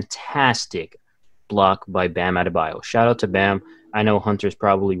fantastic block by Bam Adebayo. Shout out to Bam. I know Hunter's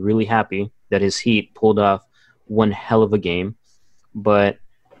probably really happy that his Heat pulled off one hell of a game. But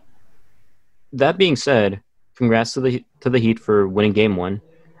that being said, congrats to the Heat for winning game one.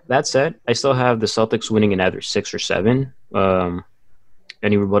 That said, I still have the Celtics winning in either 6 or 7.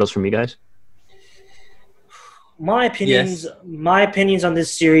 Any rebuttals from you guys? My opinions on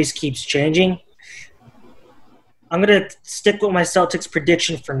this series keeps changing. I'm gonna stick with my Celtics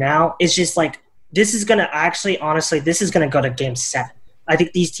prediction for now. It's just like this is gonna this is gonna go to Game 7. I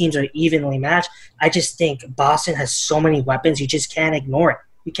think these teams are evenly matched. I just think Boston has so many weapons, you just can't ignore it.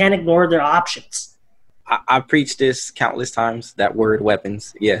 You can't ignore their options. I preached this countless times, that word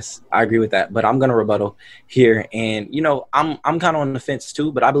weapons. Yes, I agree with that. But I'm going to rebuttal here. And, I'm kind of on the fence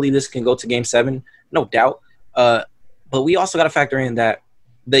too, but I believe this can go to Game 7, no doubt. But we also got to factor in that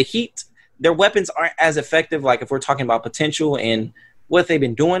the Heat, their weapons aren't as effective, like if we're talking about potential and what they've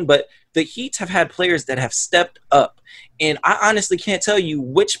been doing. But the Heat have had players that have stepped up. And I honestly can't tell you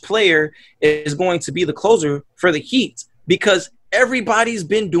which player is going to be the closer for the Heat because everybody's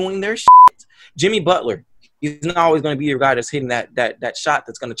been doing their shit. Jimmy Butler, he's not always going to be your guy that's hitting that shot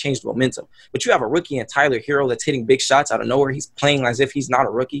that's going to change the momentum. But you have a rookie in Tyler Hero that's hitting big shots out of nowhere. He's playing as if he's not a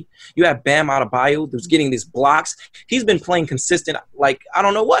rookie. You have Bam Adebayo who's getting these blocks. He's been playing consistent like I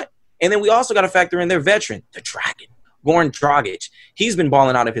don't know what. And then we also got to factor in their veteran, the Dragon, Goran Dragic. He's been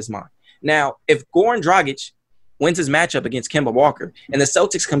balling out of his mind. Now, if Goran Dragic wins his matchup against Kemba Walker, and the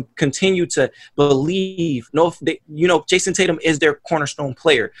Celtics continue to believe, Jason Tatum is their cornerstone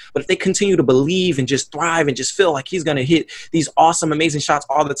player, but if they continue to believe and just thrive and just feel like he's going to hit these awesome, amazing shots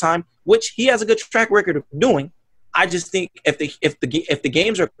all the time, which he has a good track record of doing, I just think if the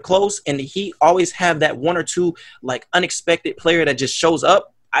games are close and the Heat always have that one or two like unexpected player that just shows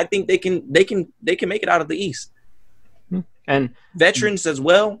up, I think they can make it out of the East. And veterans as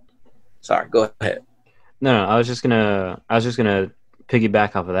well. Sorry, go ahead. No, I was just gonna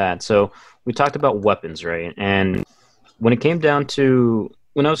piggyback off of that. So we talked about weapons, right? And when it came down to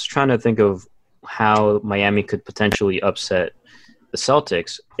when I was trying to think of how Miami could potentially upset the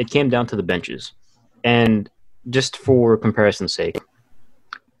Celtics, it came down to the benches. And just for comparison's sake,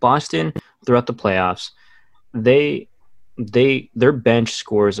 Boston throughout the playoffs, their bench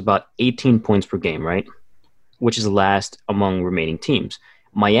scores about 18 points per game, right? Which is last among remaining teams.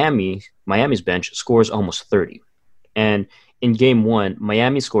 Miami's bench scores almost 30. And in game one,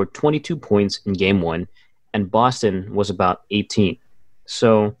 Miami scored 22 points in game one, and Boston was about 18.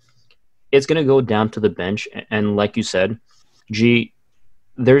 So it's going to go down to the bench. And like you said,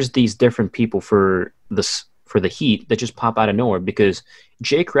 there's these different people for the Heat that just pop out of nowhere because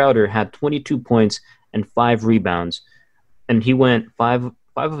Jay Crowder had 22 points and 5 rebounds, and he went 5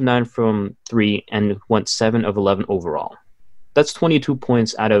 of 9 from 3 and went 7 of 11 overall. That's 22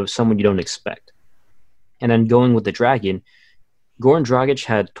 points out of someone you don't expect. And then going with the Dragon, Goran Dragic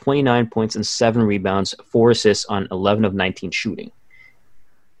had 29 points and 7 rebounds, 4 assists on 11 of 19 shooting.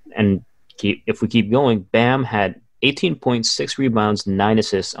 And if we keep going, Bam had 18 points, 6 rebounds, 9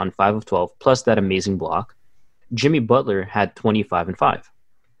 assists on 5 of 12, plus that amazing block. Jimmy Butler had 25 and 5.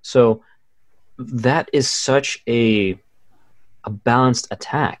 So that is such a a balanced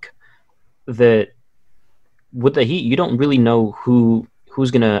attack. That with the Heat, you don't really know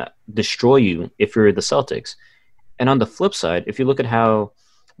who's gonna destroy you if you're the Celtics. And on the flip side, if you look at how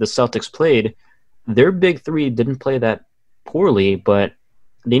the Celtics played, their big three didn't play that poorly, but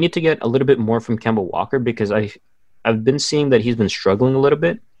they need to get a little bit more from Kemba Walker because I've been seeing that he's been struggling a little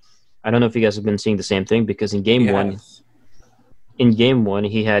bit. I don't know if you guys have been seeing the same thing because in game one,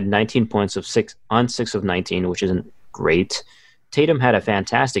 he had 19 points of 6 of 19, which isn't great. Tatum had a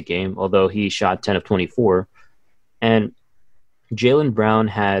fantastic game, although he shot 10 of 24. And Jaylen Brown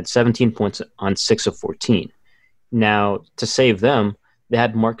had 17 points on 6 of 14. Now, to save them, they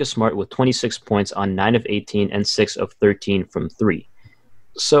had Marcus Smart with 26 points on 9 of 18 and 6 of 13 from 3.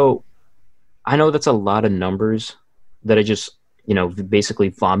 So I know that's a lot of numbers that I just, basically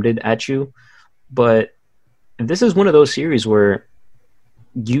vomited at you. But this is one of those series where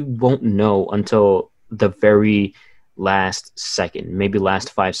you won't know until the very last second, maybe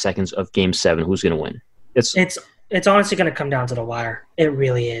last 5 seconds of Game 7, who's going to win. It's honestly going to come down to the wire. It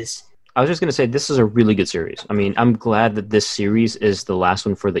really is. I was just going to say, this is a really good series. I mean, I'm glad that this series is the last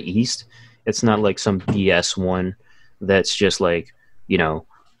one for the East. It's not like some BS one that's just like,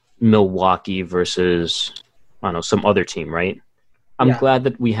 Milwaukee versus, I don't know, some other team, right? I'm glad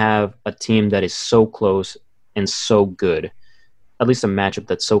that we have a team that is so close and so good, at least a matchup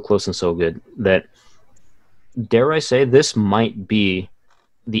that's so close and so good, that, dare I say, this might be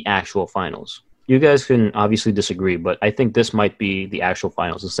the actual finals. You guys can obviously disagree, but I think this might be the actual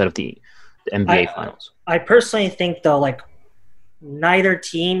finals instead of the NBA finals. I personally think, though, like, neither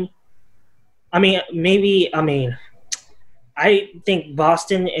team – I think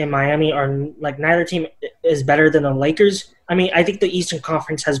Boston and Miami are – like, neither team is better than the Lakers. I mean, I think the Eastern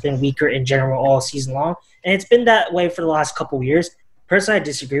Conference has been weaker in general all season long, and it's been that way for the last couple of years. Personally, I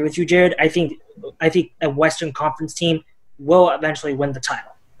disagree with you, Jared. I think a Western Conference team will eventually win the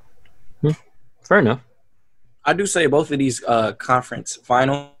title. Fair enough. I do say both of these conference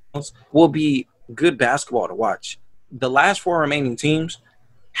finals will be good basketball to watch. The last 4 remaining teams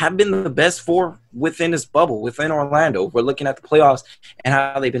have been the best 4 within this bubble, within Orlando. We're looking at the playoffs and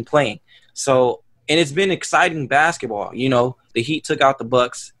how they've been playing. So, and it's been exciting basketball. The Heat took out the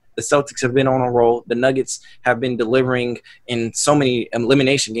Bucks. The Celtics have been on a roll. The Nuggets have been delivering in so many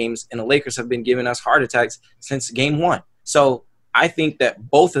elimination games, and the Lakers have been giving us heart attacks since game 1. So I think that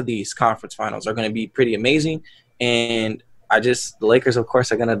both of these conference finals are going to be pretty amazing, and the Lakers, of course,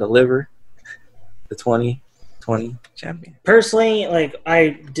 are going to deliver the 2020 champion. Personally,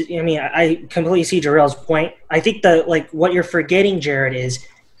 I completely see Jarrell's point. I think what you're forgetting, Jared, is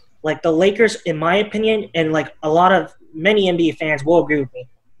the Lakers, in my opinion, and many NBA fans will agree with me,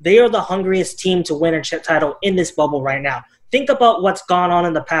 they are the hungriest team to win a title in this bubble right now. Think about what's gone on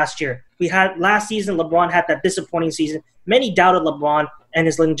in the past year. We had last season, LeBron had that disappointing season. Many doubted LeBron and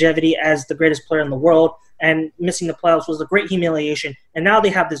his longevity as the greatest player in the world, and missing the playoffs was a great humiliation. And now they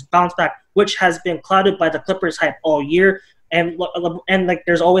have this bounce back, which has been clouded by the Clippers hype all year. And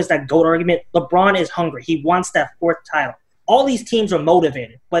there's always that GOAT argument. LeBron is hungry. He wants that 4th title. All these teams are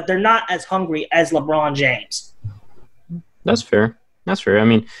motivated, but they're not as hungry as LeBron James. That's fair. I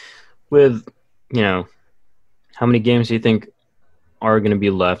mean, with, how many games do you think are going to be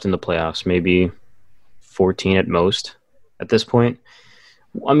left in the playoffs? Maybe 14 at most at this point.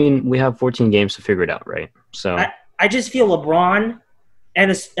 I mean, we have 14 games to figure it out, right? So I just feel LeBron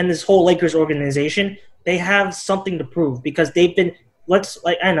and this whole Lakers organization, they have something to prove because they've been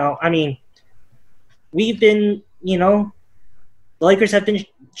we've been, the Lakers have been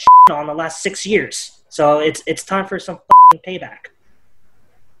on the last 6 years. So it's time for some payback.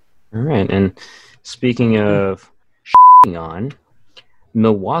 All right, and speaking of on,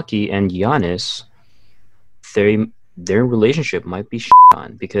 Milwaukee and Giannis, their relationship might be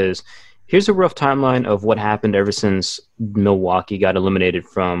on because here's a rough timeline of what happened ever since Milwaukee got eliminated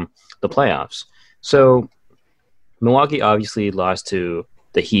from the playoffs. So Milwaukee obviously lost to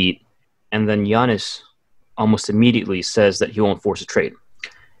the Heat, and then Giannis almost immediately says that he won't force a trade.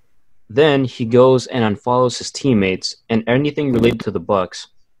 Then he goes and unfollows his teammates and anything related to the Bucks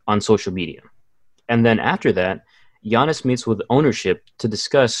on social media. And then after that, Giannis meets with ownership to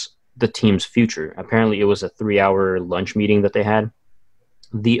discuss the team's future. Apparently, it was a 3-hour lunch meeting that they had.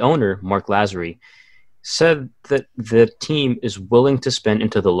 The owner, Mark Lazary, said that the team is willing to spend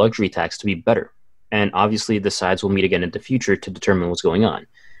into the luxury tax to be better. And obviously, the sides will meet again in the future to determine what's going on.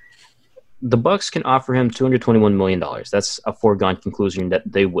 The Bucks can offer him $221 million. That's a foregone conclusion that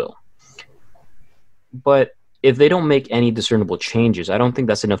they will. But if they don't make any discernible changes, I don't think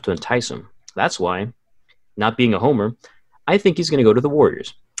that's enough to entice him. That's why, not being a homer, I think he's going to go to the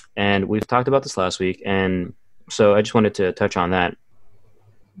Warriors. And we've talked about this last week, and So I just wanted to touch on that.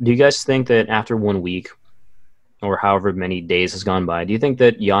 Do you guys think that after 1 week or however many days has gone by, do you think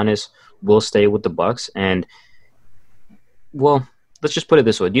that Giannis will stay with the Bucks? And well, let's just put it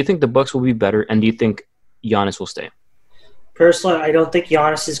this way: do you think the Bucks will be better, and do you think Giannis will stay? Personally, I don't think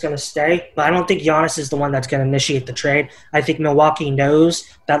Giannis is going to stay, but I don't think Giannis is the one that's going to initiate the trade. I think Milwaukee knows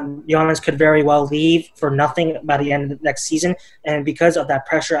that Giannis could very well leave for nothing by the end of the next season, and because of that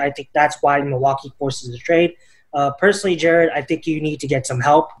pressure, I think that's why Milwaukee forces the trade. Personally, Jared, I think you need to get some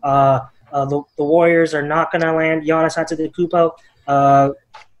help. The Warriors are not going to land Giannis Antetokounmpo.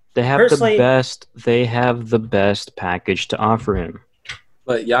 They have the best. They have the best package to offer him.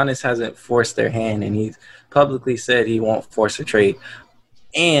 But Giannis hasn't forced their hand, and he's publicly said he won't force a trade.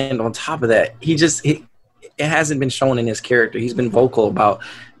 And on top of that, it hasn't been shown in his character. He's been vocal about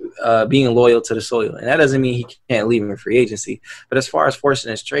being loyal to the soil, and that doesn't mean he can't leave in free agency. But as far as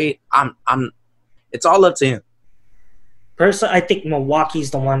forcing his trade, it's all up to him. Personally, I think Milwaukee's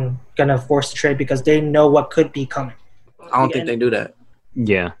the one gonna force the trade because they know what could be coming. I don't think they do that.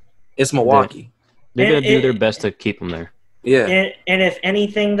 Yeah, it's Milwaukee. They're gonna do their best to keep him there. Yeah. And if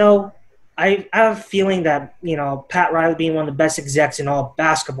anything, though, I have a feeling that, Pat Riley being one of the best execs in all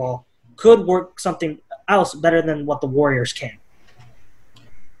basketball could work something else better than what the Warriors can.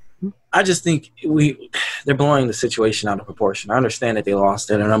 I just think they're blowing the situation out of proportion. I understand that they lost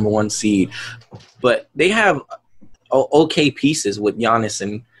their number one seed, but they have okay pieces with Giannis,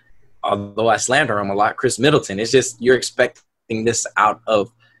 and although I slander him a lot, Chris Middleton. It's just you're expecting this out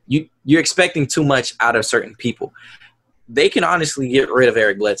of you. You're expecting too much out of certain people. They can honestly get rid of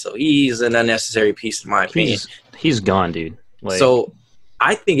Eric Bledsoe. He's an unnecessary piece, in my opinion. He's gone, dude. So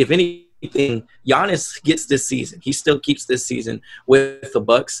I think if anything, Giannis gets this season. He still keeps this season with the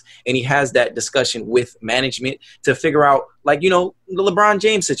Bucks, and he has that discussion with management to figure out, the LeBron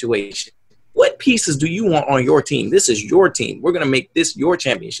James situation. What pieces do you want on your team? This is your team. We're going to make this your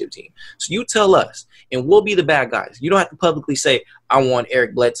championship team. So you tell us, and we'll be the bad guys. You don't have to publicly say, I want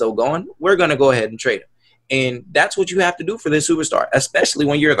Eric Bledsoe gone. We're going to go ahead and trade him. And that's what you have to do for this superstar, especially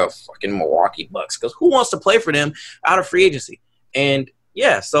when you're the fucking Milwaukee Bucks, because who wants to play for them out of free agency? And,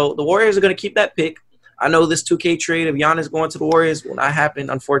 so the Warriors are going to keep that pick. I know this 2K trade of Giannis going to the Warriors will not happen,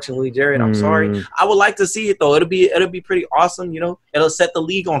 unfortunately, Jared. I'm sorry. I would like to see it, though. It'll be pretty awesome, It'll set the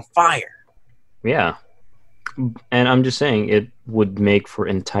league on fire. Yeah. And I'm just saying it would make for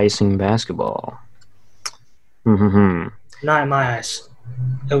enticing basketball. Not in my eyes.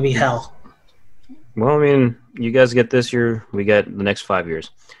 It would be hell. Well, I mean, you guys get this year, we get the next 5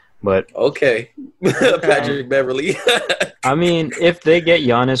 years. But okay. Patrick Beverly. I mean, if they get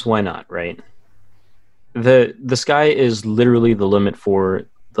Giannis, why not, right? The sky is literally the limit for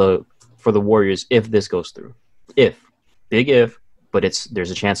the Warriors if this goes through. Big if, but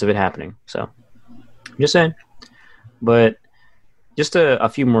there's a chance of it happening. So, just saying. But just a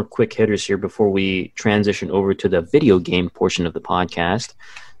few more quick hitters here before we transition over to the video game portion of the podcast.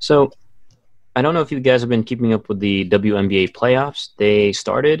 So, I don't know if you guys have been keeping up with the WNBA playoffs. They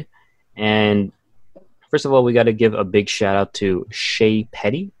started, and first of all, we got to give a big shout out to Shea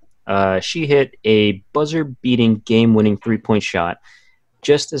Petty. She hit a buzzer-beating, game-winning three-point shot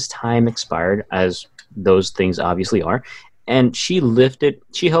just as time expired, as those things obviously are, and she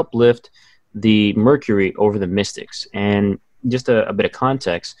helped lift the Mercury over the Mystics. And just a bit of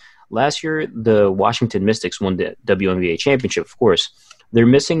context, last year the Washington Mystics won the WNBA championship, of course. They're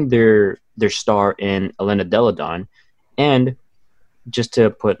missing their star in Elena Delle Donne, and just to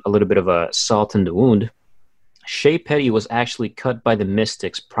put a little bit of a salt in the wound, Shea Petty was actually cut by the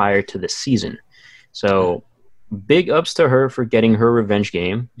Mystics prior to the season. So big ups to her for getting her revenge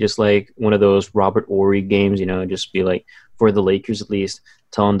game, just like one of those Robert Horry games, just be like, for the Lakers at least,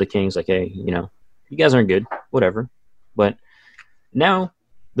 telling the Kings, like, hey, you guys aren't good, whatever. But now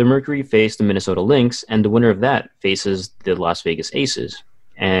the Mercury faced the Minnesota Lynx, and the winner of that faces the Las Vegas Aces.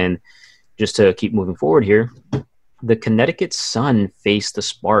 And just to keep moving forward here, the Connecticut Sun faced the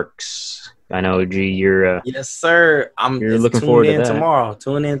Sparks. I know, G, you're yes, sir. You're looking forward to that.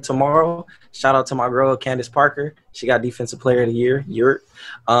 Tune in tomorrow. Shout out to my girl Candace Parker. She got Defensive Player of the Year.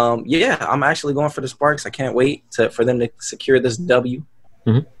 I'm actually going for the Sparks. I can't wait for them to secure this W.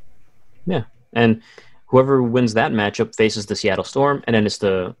 Mm-hmm. Yeah, and whoever wins that matchup faces the Seattle Storm, and then it's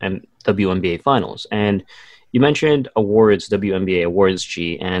the WNBA Finals. And you mentioned awards, WNBA awards,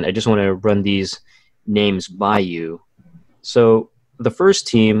 G, and I just want to run these names by you. So the first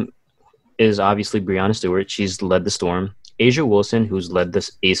team is obviously Breanna Stewart. She's led the Storm. Asia Wilson, who's led the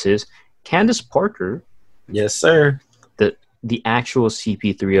Aces. Candace Parker. Yes, sir. The actual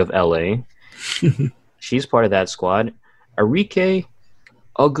CP3 of LA. She's part of that squad. Arike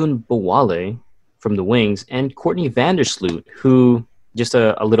Ogunbowale from the wings, and Courtney Vandersloot, who, just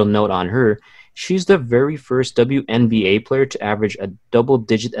a little note on her, she's the very first WNBA player to average a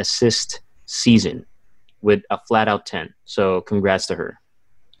double-digit assist season with a flat-out 10. So congrats to her.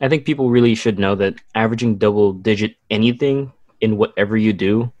 I think people really should know that averaging double-digit anything in whatever you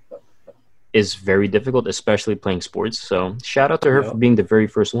do is very difficult, especially playing sports. So shout out to her for being the very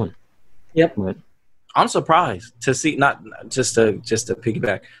first one. Yep. But I'm surprised to see, not just to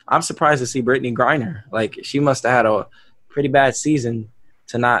piggyback, I'm surprised to see Brittany Griner. Like, she must have had a pretty bad season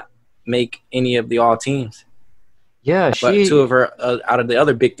to not make any of the all teams. Yeah, but two of her out of the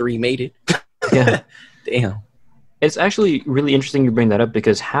other big three made it. Yeah. Damn. It's actually really interesting you bring that up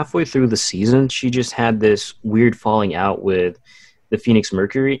because halfway through the season, she just had this weird falling out with the Phoenix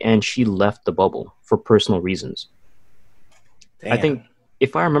Mercury, and she left the bubble for personal reasons. Damn. I think,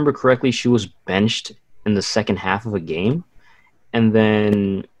 if I remember correctly, she was benched in the second half of a game, and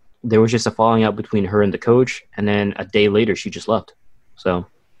then there was just a falling out between her and the coach, and then a day later she just left. So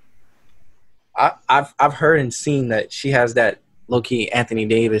I've heard and seen that she has that low-key Anthony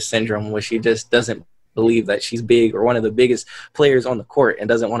Davis syndrome where she just doesn't believe that she's big or one of the biggest players on the court and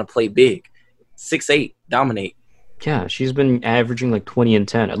doesn't want to play big. 6'8", dominate. Yeah, she's been averaging like 20 and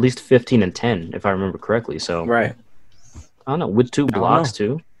 10, at least 15 and 10, if I remember correctly. So right. I don't know, with 2 blocks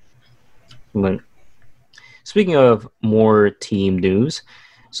too. But speaking of more team news,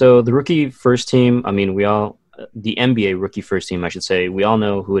 so the rookie first team, the NBA rookie first team, I should say, we all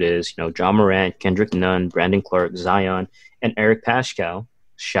know who it is. John Morant, Kendrick Nunn, Brandon Clark, Zion, and Eric Paschall.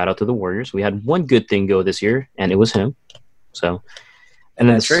 Shout out to the Warriors. We had one good thing go this year, and it was him. So, and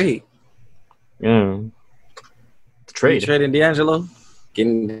then the trade. Yeah. The trade. You trading D'Angelo?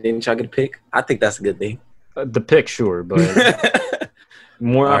 Didn't y'all get a pick? I think that's a good thing. The pick, sure, but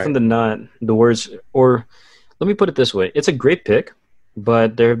more often than not, the Warriors, or let me put it this way, it's a great pick,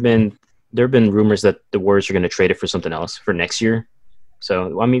 but there have been rumors that the Warriors are going to trade it for something else for next year.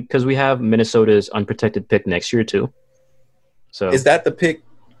 So, because we have Minnesota's unprotected pick next year too. So is that the pick?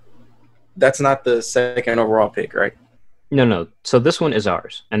 That's not the second overall pick, right? No. So this one is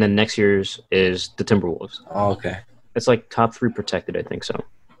ours, and then next year's is the Timberwolves. Oh, okay. It's like top 3 protected, I think so.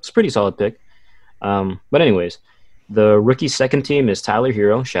 It's a pretty solid pick. But anyways, the rookie second team is Tyler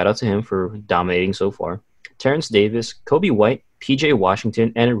Hero. Shout out to him for dominating so far. Terrence Davis, Kobe White, PJ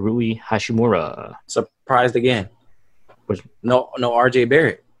Washington, and Rui Hashimura. Surprised again. No RJ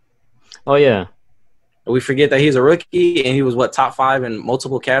Barrett. Oh, yeah. We forget that he's a rookie, and he was, top 5 in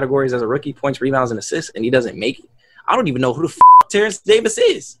multiple categories as a rookie, points, rebounds, and assists, and he doesn't make it. I don't even know who the Terrence Davis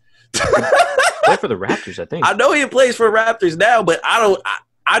is. Play for the Raptors, I think. I know he plays for Raptors now, but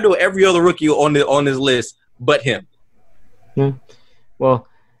I know every other rookie on this list but him. Yeah. Well,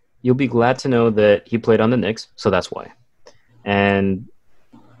 you'll be glad to know that he played on the Knicks, so that's why. And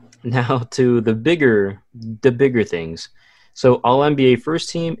now to the bigger things. So all NBA first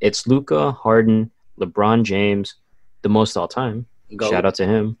team, it's Luka, Harden, LeBron James, the most all time. Shout out to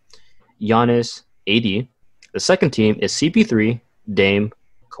him. Giannis, AD. The second team is CP3, Dame,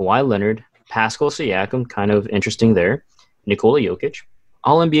 Kawhi Leonard, Pascal Siakam, kind of interesting there. Nikola Jokic.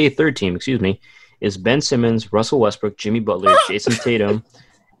 All NBA third team, is Ben Simmons, Russell Westbrook, Jimmy Butler, Jason Tatum,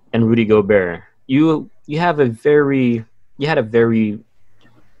 and Rudy Gobert. You had a very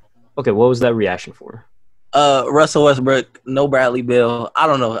okay. What was that reaction for? Russell Westbrook, no Bradley Beal. I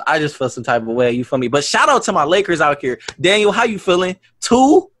don't know. I just felt some type of way. You feel me? But shout out to my Lakers out here. Daniel, how you feeling?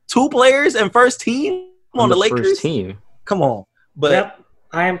 Two players and first team on the Lakers. First team. Come on. But yep,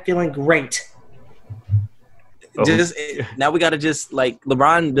 I am feeling great. Now we got to just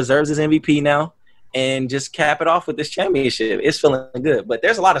LeBron deserves his MVP now, and just cap it off with this championship. It's feeling good, but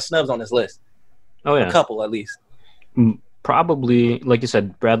there's a lot of snubs on this list. Oh yeah, a couple at least. Probably, like you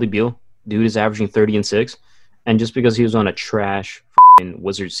said, Bradley Beal. Dude is averaging 30 and 6, and just because he was on a trash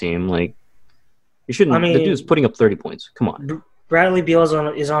Wizards team, you shouldn't. The dude's putting up 30 points. Come on. Bradley Beal is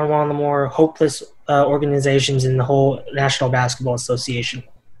on one of the more hopeless organizations in the whole National Basketball Association,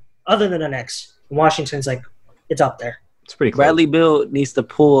 other than the Knicks. Washington's it's up there. It's pretty close. Bradley Beal needs to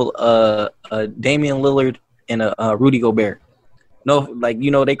pull Damian Lillard and a Rudy Gobert. No,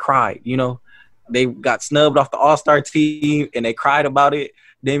 they cried. They got snubbed off the All-Star team, and they cried about it.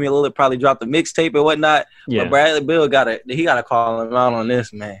 Damian Lillard probably dropped the mixtape and whatnot. Yeah. But Bradley Beal gotta call him out on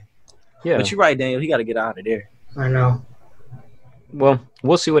this, man. Yeah. But you're right, Daniel. He got to get out of there. I know. Well,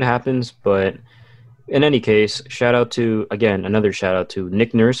 we'll see what happens, but in any case, another shout out to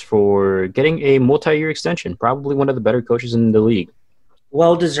Nick Nurse for getting a multi-year extension. Probably one of the better coaches in the league.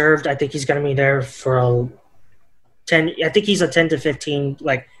 Well deserved. I think he's going to be there for 10. I think he's a 10 to 15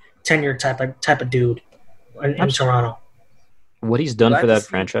 tenure type of dude in Toronto. What he's done for that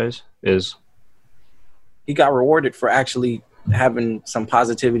franchise is he got rewarded for actually having some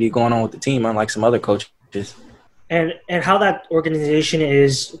positivity going on with the team, unlike some other coaches. And how that organization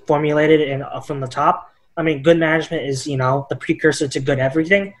is formulated and from the top. I mean, good management is, the precursor to good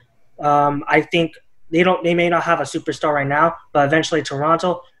everything. I think they may not have a superstar right now, but eventually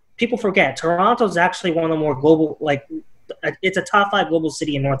Toronto. People forget Toronto is actually one of the more global, it's a top 5 global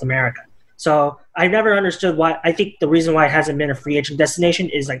city in North America. So I never understood why. I think the reason why it hasn't been a free agent destination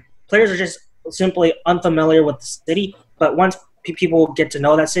is players are just simply unfamiliar with the city. But once people get to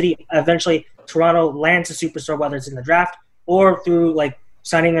know that city, eventually Toronto lands a superstar, whether it's in the draft or through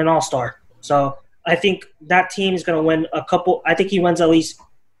signing an all-star. So I think that team is going to win a couple. I think he wins at least.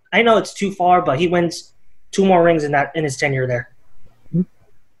 I know it's too far, but he wins 2 more rings in his tenure there.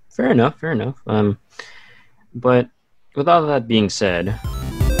 Fair enough. But with all that being said,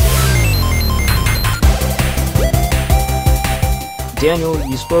 Daniel,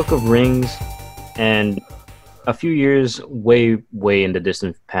 you spoke of rings, and a few years way in the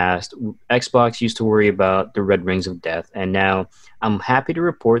distant past, Xbox used to worry about the red rings of death, and now I'm happy to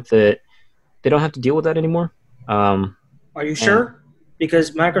report that they don't have to deal with that anymore. Are you sure?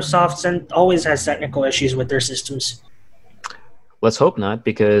 Because Microsoft always has technical issues with their systems. Let's hope not,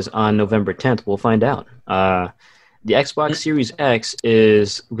 because on November 10th, we'll find out. The Xbox Series X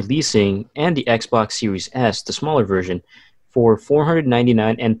is releasing, and the Xbox Series S, the smaller version, for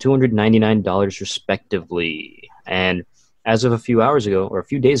 $499 and $299 respectively. And as of a few days ago,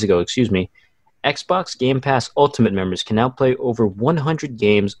 Xbox Game Pass Ultimate members can now play over 100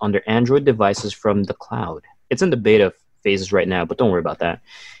 games on their Android devices from the cloud. It's in the beta phases right now, but don't worry about that.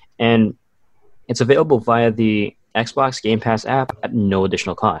 And it's available via the Xbox Game Pass app at no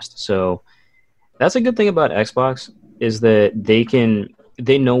additional cost. So that's a good thing about Xbox, is that they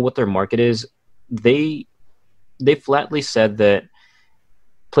know what their market is. They flatly said that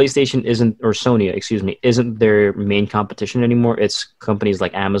PlayStation Sony isn't their main competition anymore. It's companies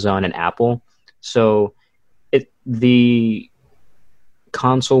like Amazon and Apple. So the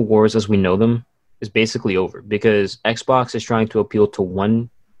console wars as we know them is basically over, because Xbox is trying to appeal to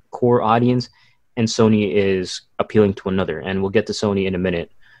one core audience and Sony is appealing to another. And we'll get to Sony in a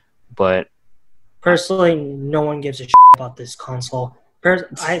minute. But personally, no one gives a shit about this console.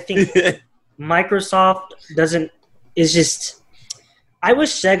 I think Microsoft is just. I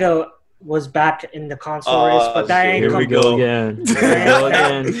wish Sega was back in the console race, but that ain't here we go again.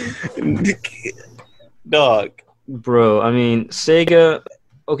 Dog. Bro, I mean, Sega.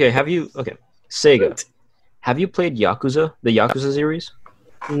 Sega. Have you played Yakuza, the Yakuza series?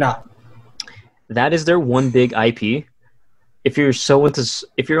 No. That is their one big IP. If you're so into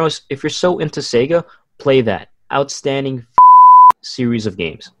Sega, play that. Outstanding series of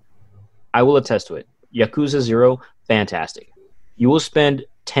games. I will attest to it. Yakuza 0, fantastic. You will spend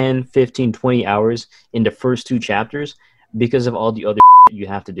 10, 15, 20 hours in the first 2 chapters because of all the other you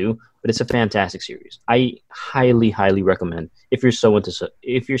have to do, but it's a fantastic series. I highly recommend if you're so into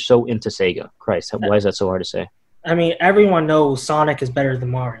Sega. Christ, why is that so hard to say? I mean, everyone knows Sonic is better than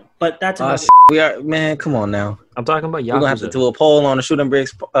Mario, but that's man, come on now. I'm talking about Yakuza. We're gonna have to do a poll on the Shooting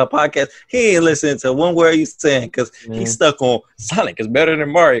Bricks podcast. He ain't listening to one word you saying because he's stuck on Sonic is better than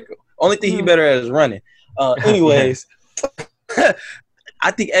Mario. Only thing he better at is running. Anyways,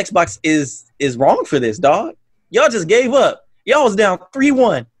 I think Xbox is wrong for this, dog. Y'all just gave up. Y'all was down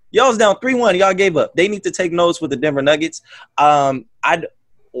 3-1. Y'all gave up. They need to take notes with the Denver Nuggets.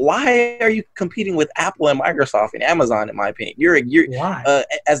 Why are you competing with Apple and Microsoft and Amazon? In my opinion, you're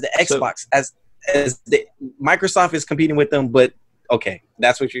as the Xbox as the Microsoft is competing with them. But okay,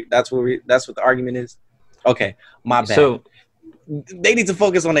 that's what the argument is. Okay, my bad. So they need to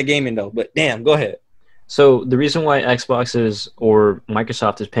focus on the gaming though. But damn, go ahead. So the reason why Xbox or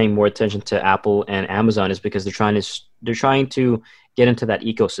Microsoft is paying more attention to Apple and Amazon is because they're trying to get into that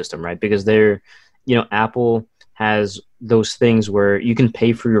ecosystem, right? Because Apple has those things where you can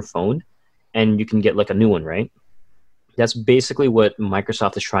pay for your phone and you can get like a new one, right? That's basically what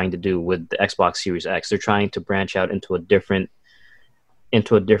Microsoft is trying to do with the Xbox Series X. They're trying to branch out into a different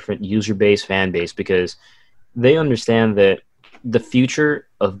user base, fan base, because they understand that the future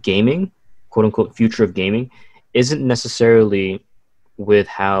of gaming, quote unquote future of gaming, isn't necessarily with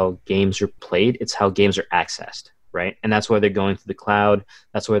how games are played, it's how games are accessed, right? And that's why they're going to the cloud.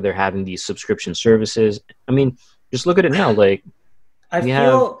 That's why they're having these subscription services. I mean, just look at it now. Like,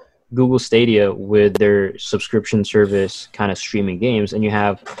 have Google Stadia with their subscription service kind of streaming games, and you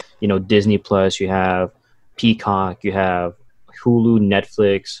have, Disney Plus, you have Peacock, you have Hulu,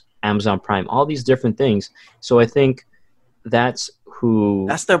 Netflix, Amazon Prime, all these different things. So I think that's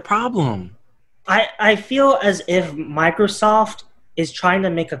their problem. I feel as if Microsoft is trying to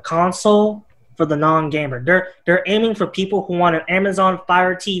make a console for the non-gamer. They're aiming for people who want an Amazon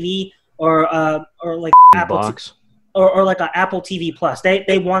Fire TV or like Apple Box. or like an Apple TV Plus.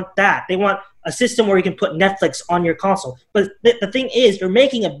 They want that. They want a system where you can put Netflix on your console. But the thing is, they're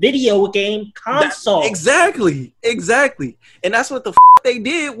making a video game console. Exactly. And that's what the they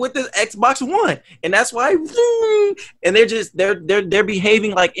did with the Xbox One. And that's why and they're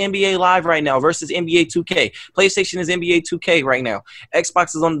behaving like NBA Live right now versus NBA 2K. PlayStation is NBA 2K right now.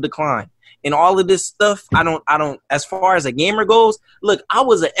 Xbox is on the decline. And all of this stuff, I don't as far as a gamer goes, look, I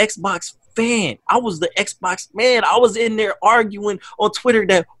was an Xbox fan. I was the Xbox man. I was in there arguing on Twitter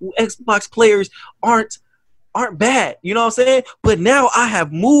that Xbox players aren't bad. You know what I'm saying? But now I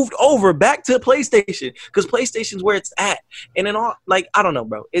have moved over back to PlayStation because PlayStation's where it's at. And then all I don't know,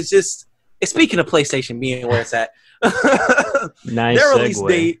 bro. It's speaking of PlayStation being where it's at. Nice Their segue. release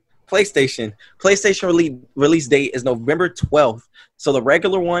date, PlayStation release date is November 12th. So the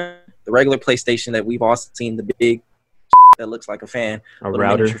regular PlayStation that we've all seen, the big that looks like a fan, a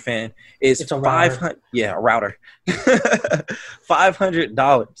router fan, is It's a router. $500. Yeah, a router.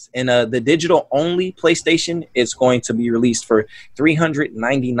 $500. And the digital only PlayStation is going to be released for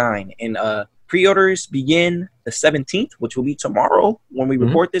 $399. And pre-orders begin the 17th, which will be tomorrow when we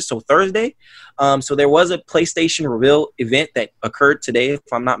record this, so Thursday. So there was a PlayStation reveal event that occurred today,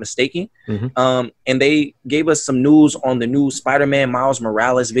 if I'm not mistaken. And they gave us some news on the new Spider-Man Miles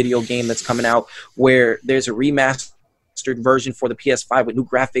Morales video game that's coming out, where there's a remastered version for the PS5 with new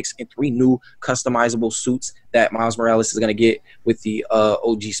graphics and 3 new customizable suits that Miles Morales is going to get with the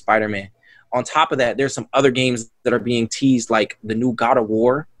OG Spider-Man. On top of that, there's some other games that are being teased, like the new God of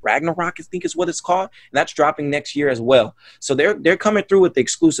War, Ragnarok, I think is what it's called, and that's dropping next year as well. So they're coming through with the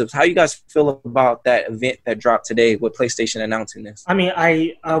exclusives. How you guys feel about that event that dropped today with PlayStation announcing this? I mean,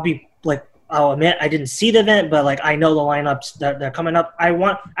 I'll admit I didn't see the event, but I know the lineups that are coming up.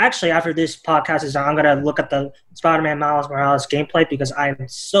 Actually, after this podcast is done, I'm gonna look at the Spider-Man Miles Morales gameplay because I'm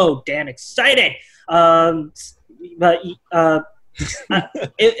so damn excited. It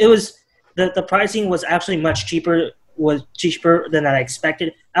was the pricing was actually much cheaper. Was cheaper than I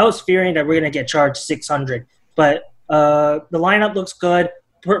expected. I was fearing that we're gonna get charged $600, but the lineup looks good.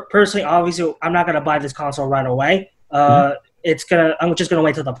 Personally, obviously, I'm not gonna buy this console right away. I'm just gonna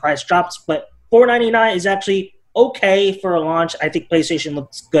wait till the price drops. But $499 is actually okay for a launch. I think PlayStation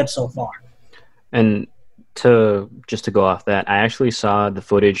looks good so far. And to go off that, I actually saw the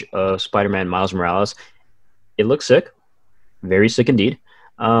footage of Spider-Man Miles Morales. It looks sick, very sick indeed.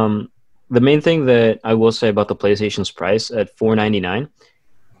 The main thing that I will say about the PlayStation's price at $499,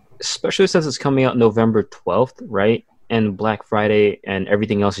 especially since it's coming out November 12th, right? And Black Friday and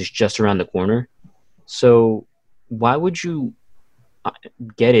everything else is just around the corner. So why would you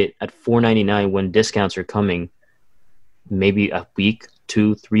get it at $499 when discounts are coming maybe a week,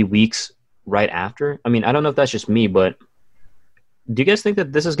 2-3 weeks right after? I mean, I don't know if that's just me, but do you guys think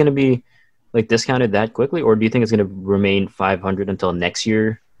that this is going to be discounted that quickly, or do you think it's going to remain $500 until next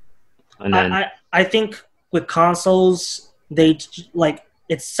year? And then I think with consoles, it's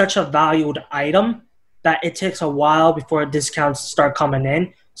such a valued item that it takes a while before discounts start coming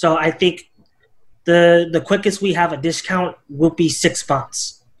in. So I think the quickest we have a discount will be 6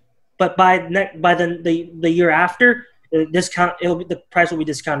 months, but by the year after, the price will be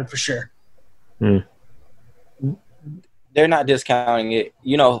discounted for sure. They're not discounting it.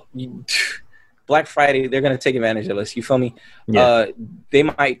 Black Friday, they're gonna take advantage of us. You feel me? Yeah. They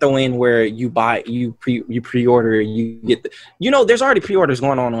might throw in where you pre-order, you get there's already pre-orders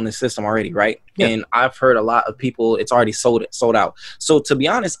going on the system already, right? Yeah. And I've heard a lot of people, it's already sold out. So to be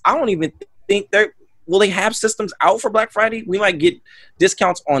honest, I don't even think will they have systems out for Black Friday? We might get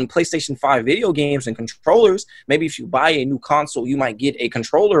discounts on PlayStation 5 video games and controllers. Maybe if you buy a new console, you might get a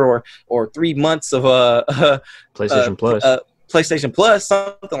controller or 3 months of PlayStation Plus. PlayStation Plus,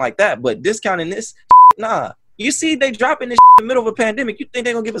 something like that. But discounting this, nah. You see they dropping this in the middle of a pandemic. You think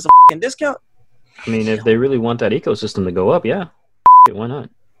they're going to give us a discount? I mean, if they really want that ecosystem to go up, yeah. Why not?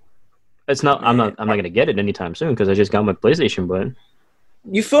 It's not. I'm not going to get it anytime soon because I just got my PlayStation, but...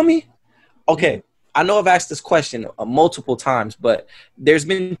 You feel me? Okay. I know I've asked this question multiple times, but there's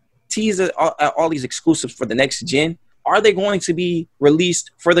been teasers all these exclusives for the next gen. Are they going to be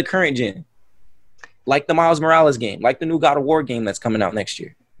released for the current gen? Like the Miles Morales game, like the new God of War game that's coming out next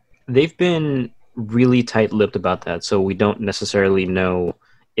year. They've been really tight-lipped about that, so we don't necessarily know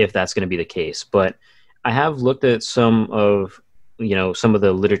if that's going to be the case. But I have looked at some of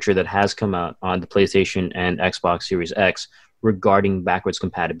the literature that has come out on the PlayStation and Xbox Series X regarding backwards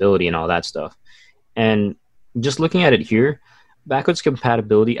compatibility and all that stuff. And just looking at it here, backwards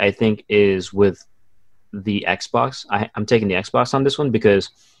compatibility, I think, is with the Xbox. I'm taking the Xbox on this one because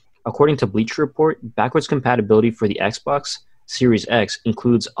According to Bleacher Report, backwards compatibility for the Xbox Series X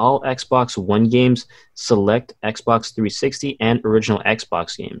includes all Xbox One games, select Xbox 360, and original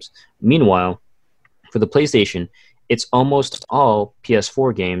Xbox games. Meanwhile, for the PlayStation, it's almost all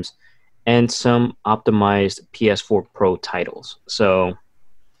PS4 games and some optimized PS4 Pro titles. So,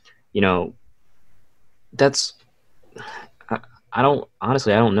 that's I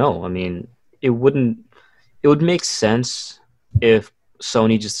don't know. I mean, it would make sense if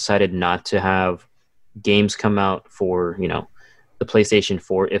Sony just decided not to have games come out for, the PlayStation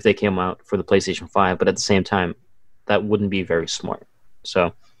 4 if they came out for the PlayStation 5, but at the same time, that wouldn't be very smart.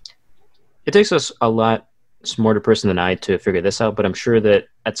 So it takes us a lot smarter person than I to figure this out, but I'm sure that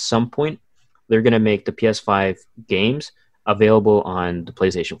at some point they're going to make the PS5 games available on the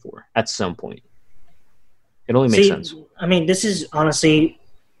PlayStation 4 at some point. It only makes sense. I mean, this is honestly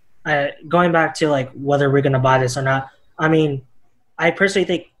going back to like whether we're going to buy this or not. I mean, I personally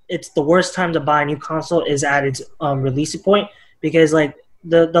think it's the worst time to buy a new console is at its release point because like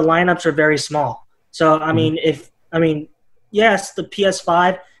the lineups are very small. So I mean, yes, the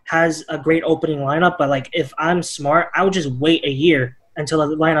PS5 has a great opening lineup, but like if I'm smart, I would just wait a year until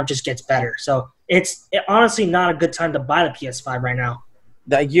the lineup just gets better. So it's honestly not a good time to buy the PS5 right now.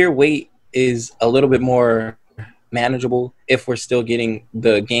 That year wait is a little bit more manageable if we're still getting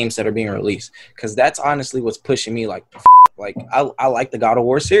the games that are being released, because that's honestly what's pushing me. Like I like the God of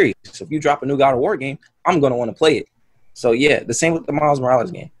War series. So if you drop a new God of War game, I'm gonna want to play it. So yeah, the same with the Miles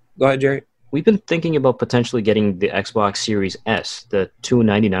Morales game. Go ahead, Jerry. We've been thinking about potentially getting the Xbox Series S, the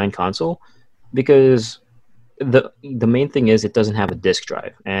 $299 console, because the main thing is it doesn't have a disc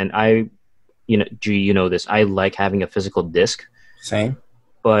drive, and you know this. I like having a physical disc. Same.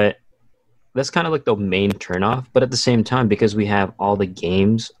 But that's kind of like the main turnoff. But at the same time, because we have all the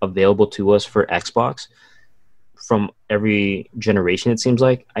games available to us for Xbox from every generation, it seems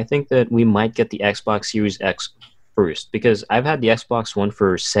like, I think that we might get the Xbox Series X first, because I've had the Xbox One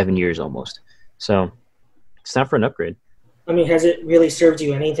for 7 years almost. So it's time for an upgrade. I mean, has it really served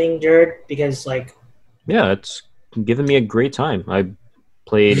you anything, Jared? Because like, yeah, it's given me a great time. I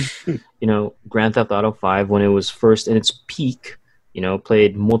played, Grand Theft Auto 5 when it was first in its peak.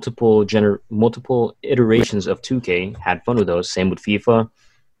 Played multiple iterations of 2K, had fun with those. Same with FIFA,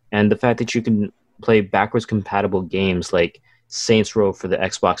 and the fact that you can play backwards compatible games like Saints Row for the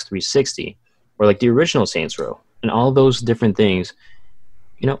Xbox 360, or like the original Saints Row, and all those different things,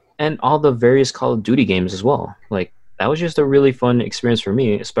 and all the various Call of Duty games as well. Like that was just a really fun experience for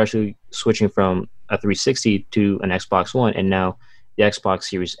me, especially switching from a 360 to an Xbox One, and now the Xbox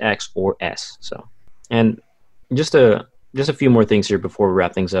Series X or S. So, and just a few more things here before we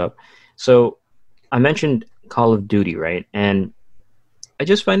wrap things up. So I mentioned Call of Duty, right? And I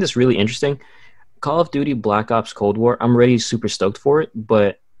just find this really interesting. Call of Duty Black Ops Cold War, I'm already super stoked for it,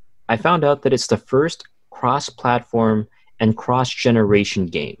 but I found out that it's the first cross-platform and cross-generation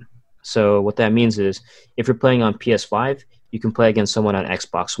game. So what that means is if you're playing on PS5, you can play against someone on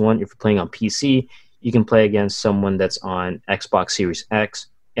Xbox One. If you're playing on PC, you can play against someone that's on Xbox Series X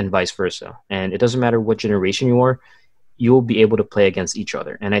and vice versa. And it doesn't matter what generation you are, you'll be able to play against each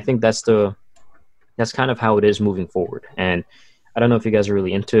other. And I think that's kind of how it is moving forward. And I don't know if you guys are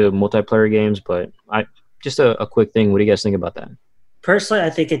really into multiplayer games, but just a quick thing. What do you guys think about that? Personally,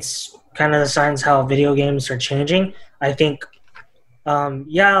 I think it's kind of the signs how video games are changing. I think,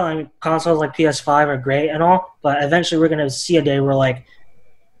 consoles like PS5 are great and all, but eventually we're going to see a day where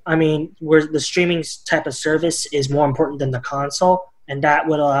where the streaming type of service is more important than the console. And that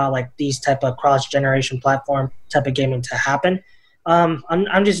would allow like these type of cross-generation platform type of gaming to happen.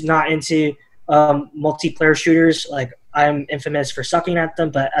 I'm just not into multiplayer shooters. Like I'm infamous for sucking at them,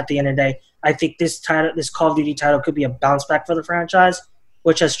 but at the end of the day, I think this Call of Duty title could be a bounce back for the franchise,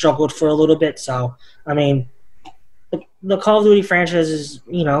 which has struggled for a little bit. So I mean, the Call of Duty franchise is,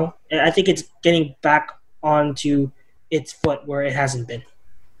 I think it's getting back onto its foot where it hasn't been.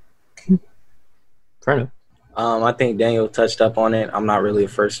 Fair enough. I think Daniel touched up on it. I'm not really a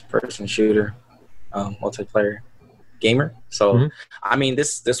first-person shooter, multiplayer gamer. So, I mean,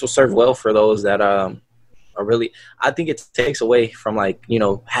 this will serve well for those that are really – I think it takes away from,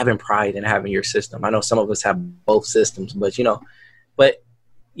 having pride in having your system. I know some of us have both systems, but,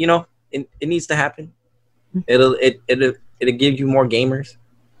 it needs to happen. It'll give you more gamers.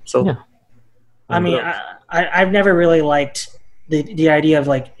 So, yeah. I mean, I've never really liked the idea of,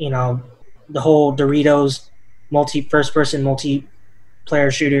 the whole Doritos – first-person multiplayer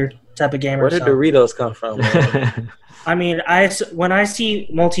shooter type of gamer. Where did Doritos come from? I mean, when I see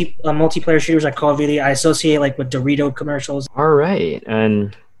multiplayer shooters like Call of Duty, I associate with Dorito commercials. All right,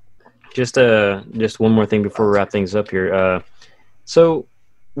 and just one more thing before we wrap things up here. So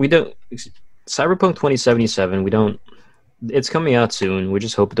we don't. Cyberpunk 2077. We don't. It's coming out soon. We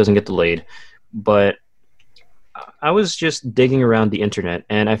just hope it doesn't get delayed. But I was just digging around the internet,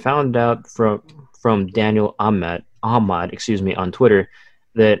 and I found out from Daniel Ahmad, on Twitter,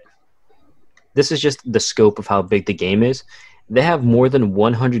 that this is just the scope of how big the game is. They have more than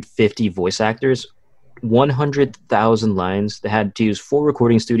 150 voice actors, 100,000 lines. They had to use 4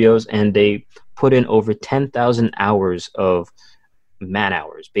 recording studios, and they put in over 10,000 hours of man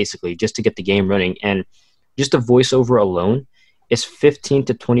hours, basically, just to get the game running. And just the voiceover alone is 15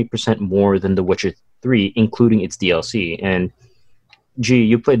 to 20% more than The Witcher 3, including its DLC. And, G,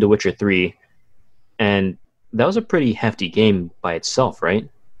 you played The Witcher 3, and that was a pretty hefty game by itself, right?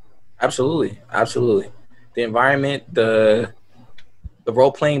 Absolutely. The environment, the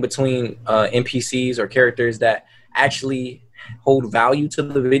role playing between NPCs or characters that actually hold value to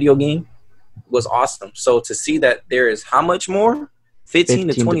the video game was awesome. So to see that there is how much more? 15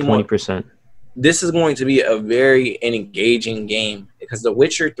 to 20%. This is going to be a very engaging game because The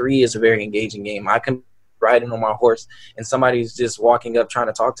Witcher 3 is a very engaging game. I can ride in on my horse and somebody's just walking up trying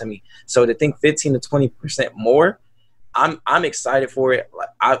to talk to me. So to think 15 to 20% more, I'm excited for it.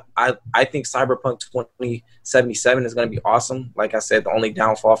 I think Cyberpunk 2077 is going to be awesome. Like I said, the only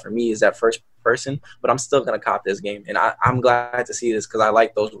downfall for me is that first person, but I'm still going to cop this game. And I'm glad to see this because I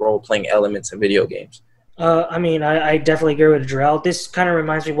like those role-playing elements in video games. I definitely agree with Jarrell. This kind of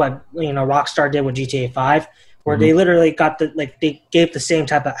reminds me of what Rockstar did with GTA 5, where they literally got they gave the same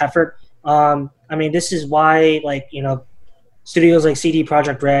type of effort. This is why studios like CD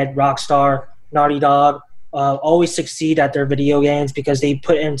Projekt Red, Rockstar, Naughty Dog always succeed at their video games because they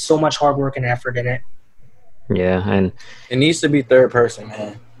put in so much hard work and effort in it. Yeah, and it needs to be third person,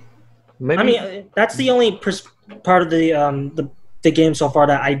 man. Maybe. That's the only part of the game so far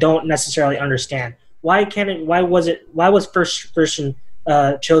that I don't necessarily understand. Why was first person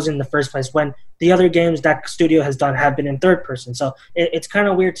chosen in the first place when the other games that studio has done have been in third person? So it's kind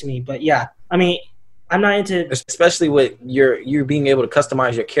of weird to me. But yeah, I'm not into, especially with you being able to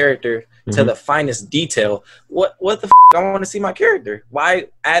customize your character to the finest detail. What the I want to see my character. Why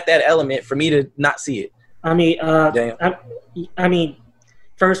add that element for me to not see it?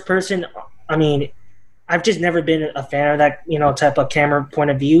 First person. I've just never been a fan of that, type of camera point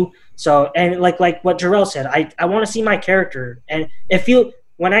of view. So, and like what Jarrell said, I want to see my character. And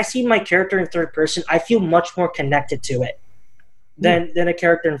when I see my character in third person, I feel much more connected to it than a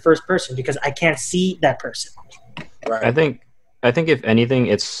character in first person because I can't see that person. Right. I think if anything,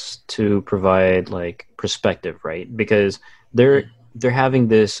 it's to provide perspective, right? Because they're having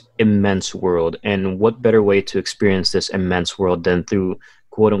this immense world, and what better way to experience this immense world than through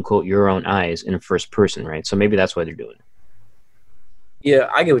quote unquote your own eyes in first person, right? So maybe that's why they're doing it. Yeah,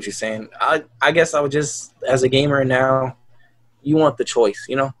 I get what you're saying. I guess I would just, as a gamer now, you want the choice,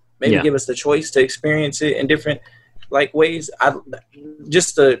 Maybe give us the choice to experience it in different ways.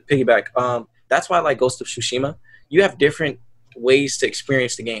 Just to piggyback, that's why I like Ghost of Tsushima. You have different ways to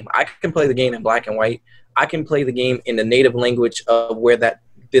experience the game. I can play the game in black and white. I can play the game in the native language of where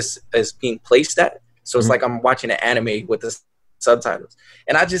this is being placed at. So it's like I'm watching an anime with the subtitles.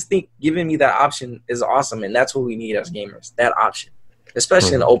 And I just think giving me that option is awesome, and that's what we need as gamers, that option,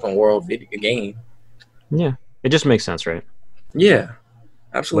 especially in an open world video game. Yeah, it just makes sense, right? Yeah,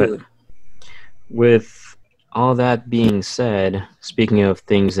 absolutely. But with all that being said, speaking of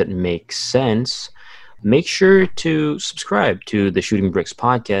things that make sense, make sure to subscribe to the Shooting Bricks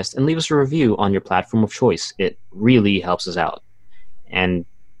podcast and leave us a review on your platform of choice. It really helps us out. And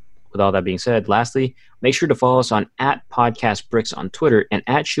with all that being said, lastly, make sure to follow us on @PodcastBricks on Twitter and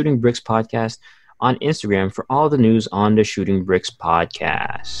 @ShootingBricksPodcast on Instagram for all the news on the Shooting Bricks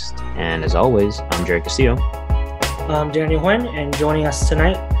podcast. And as always, I'm Jerry Castillo. I'm Daniel Nguyen, and joining us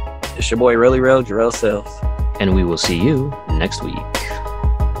tonight, it's your boy Really Real, Jarrell Sells. And we will see you next week.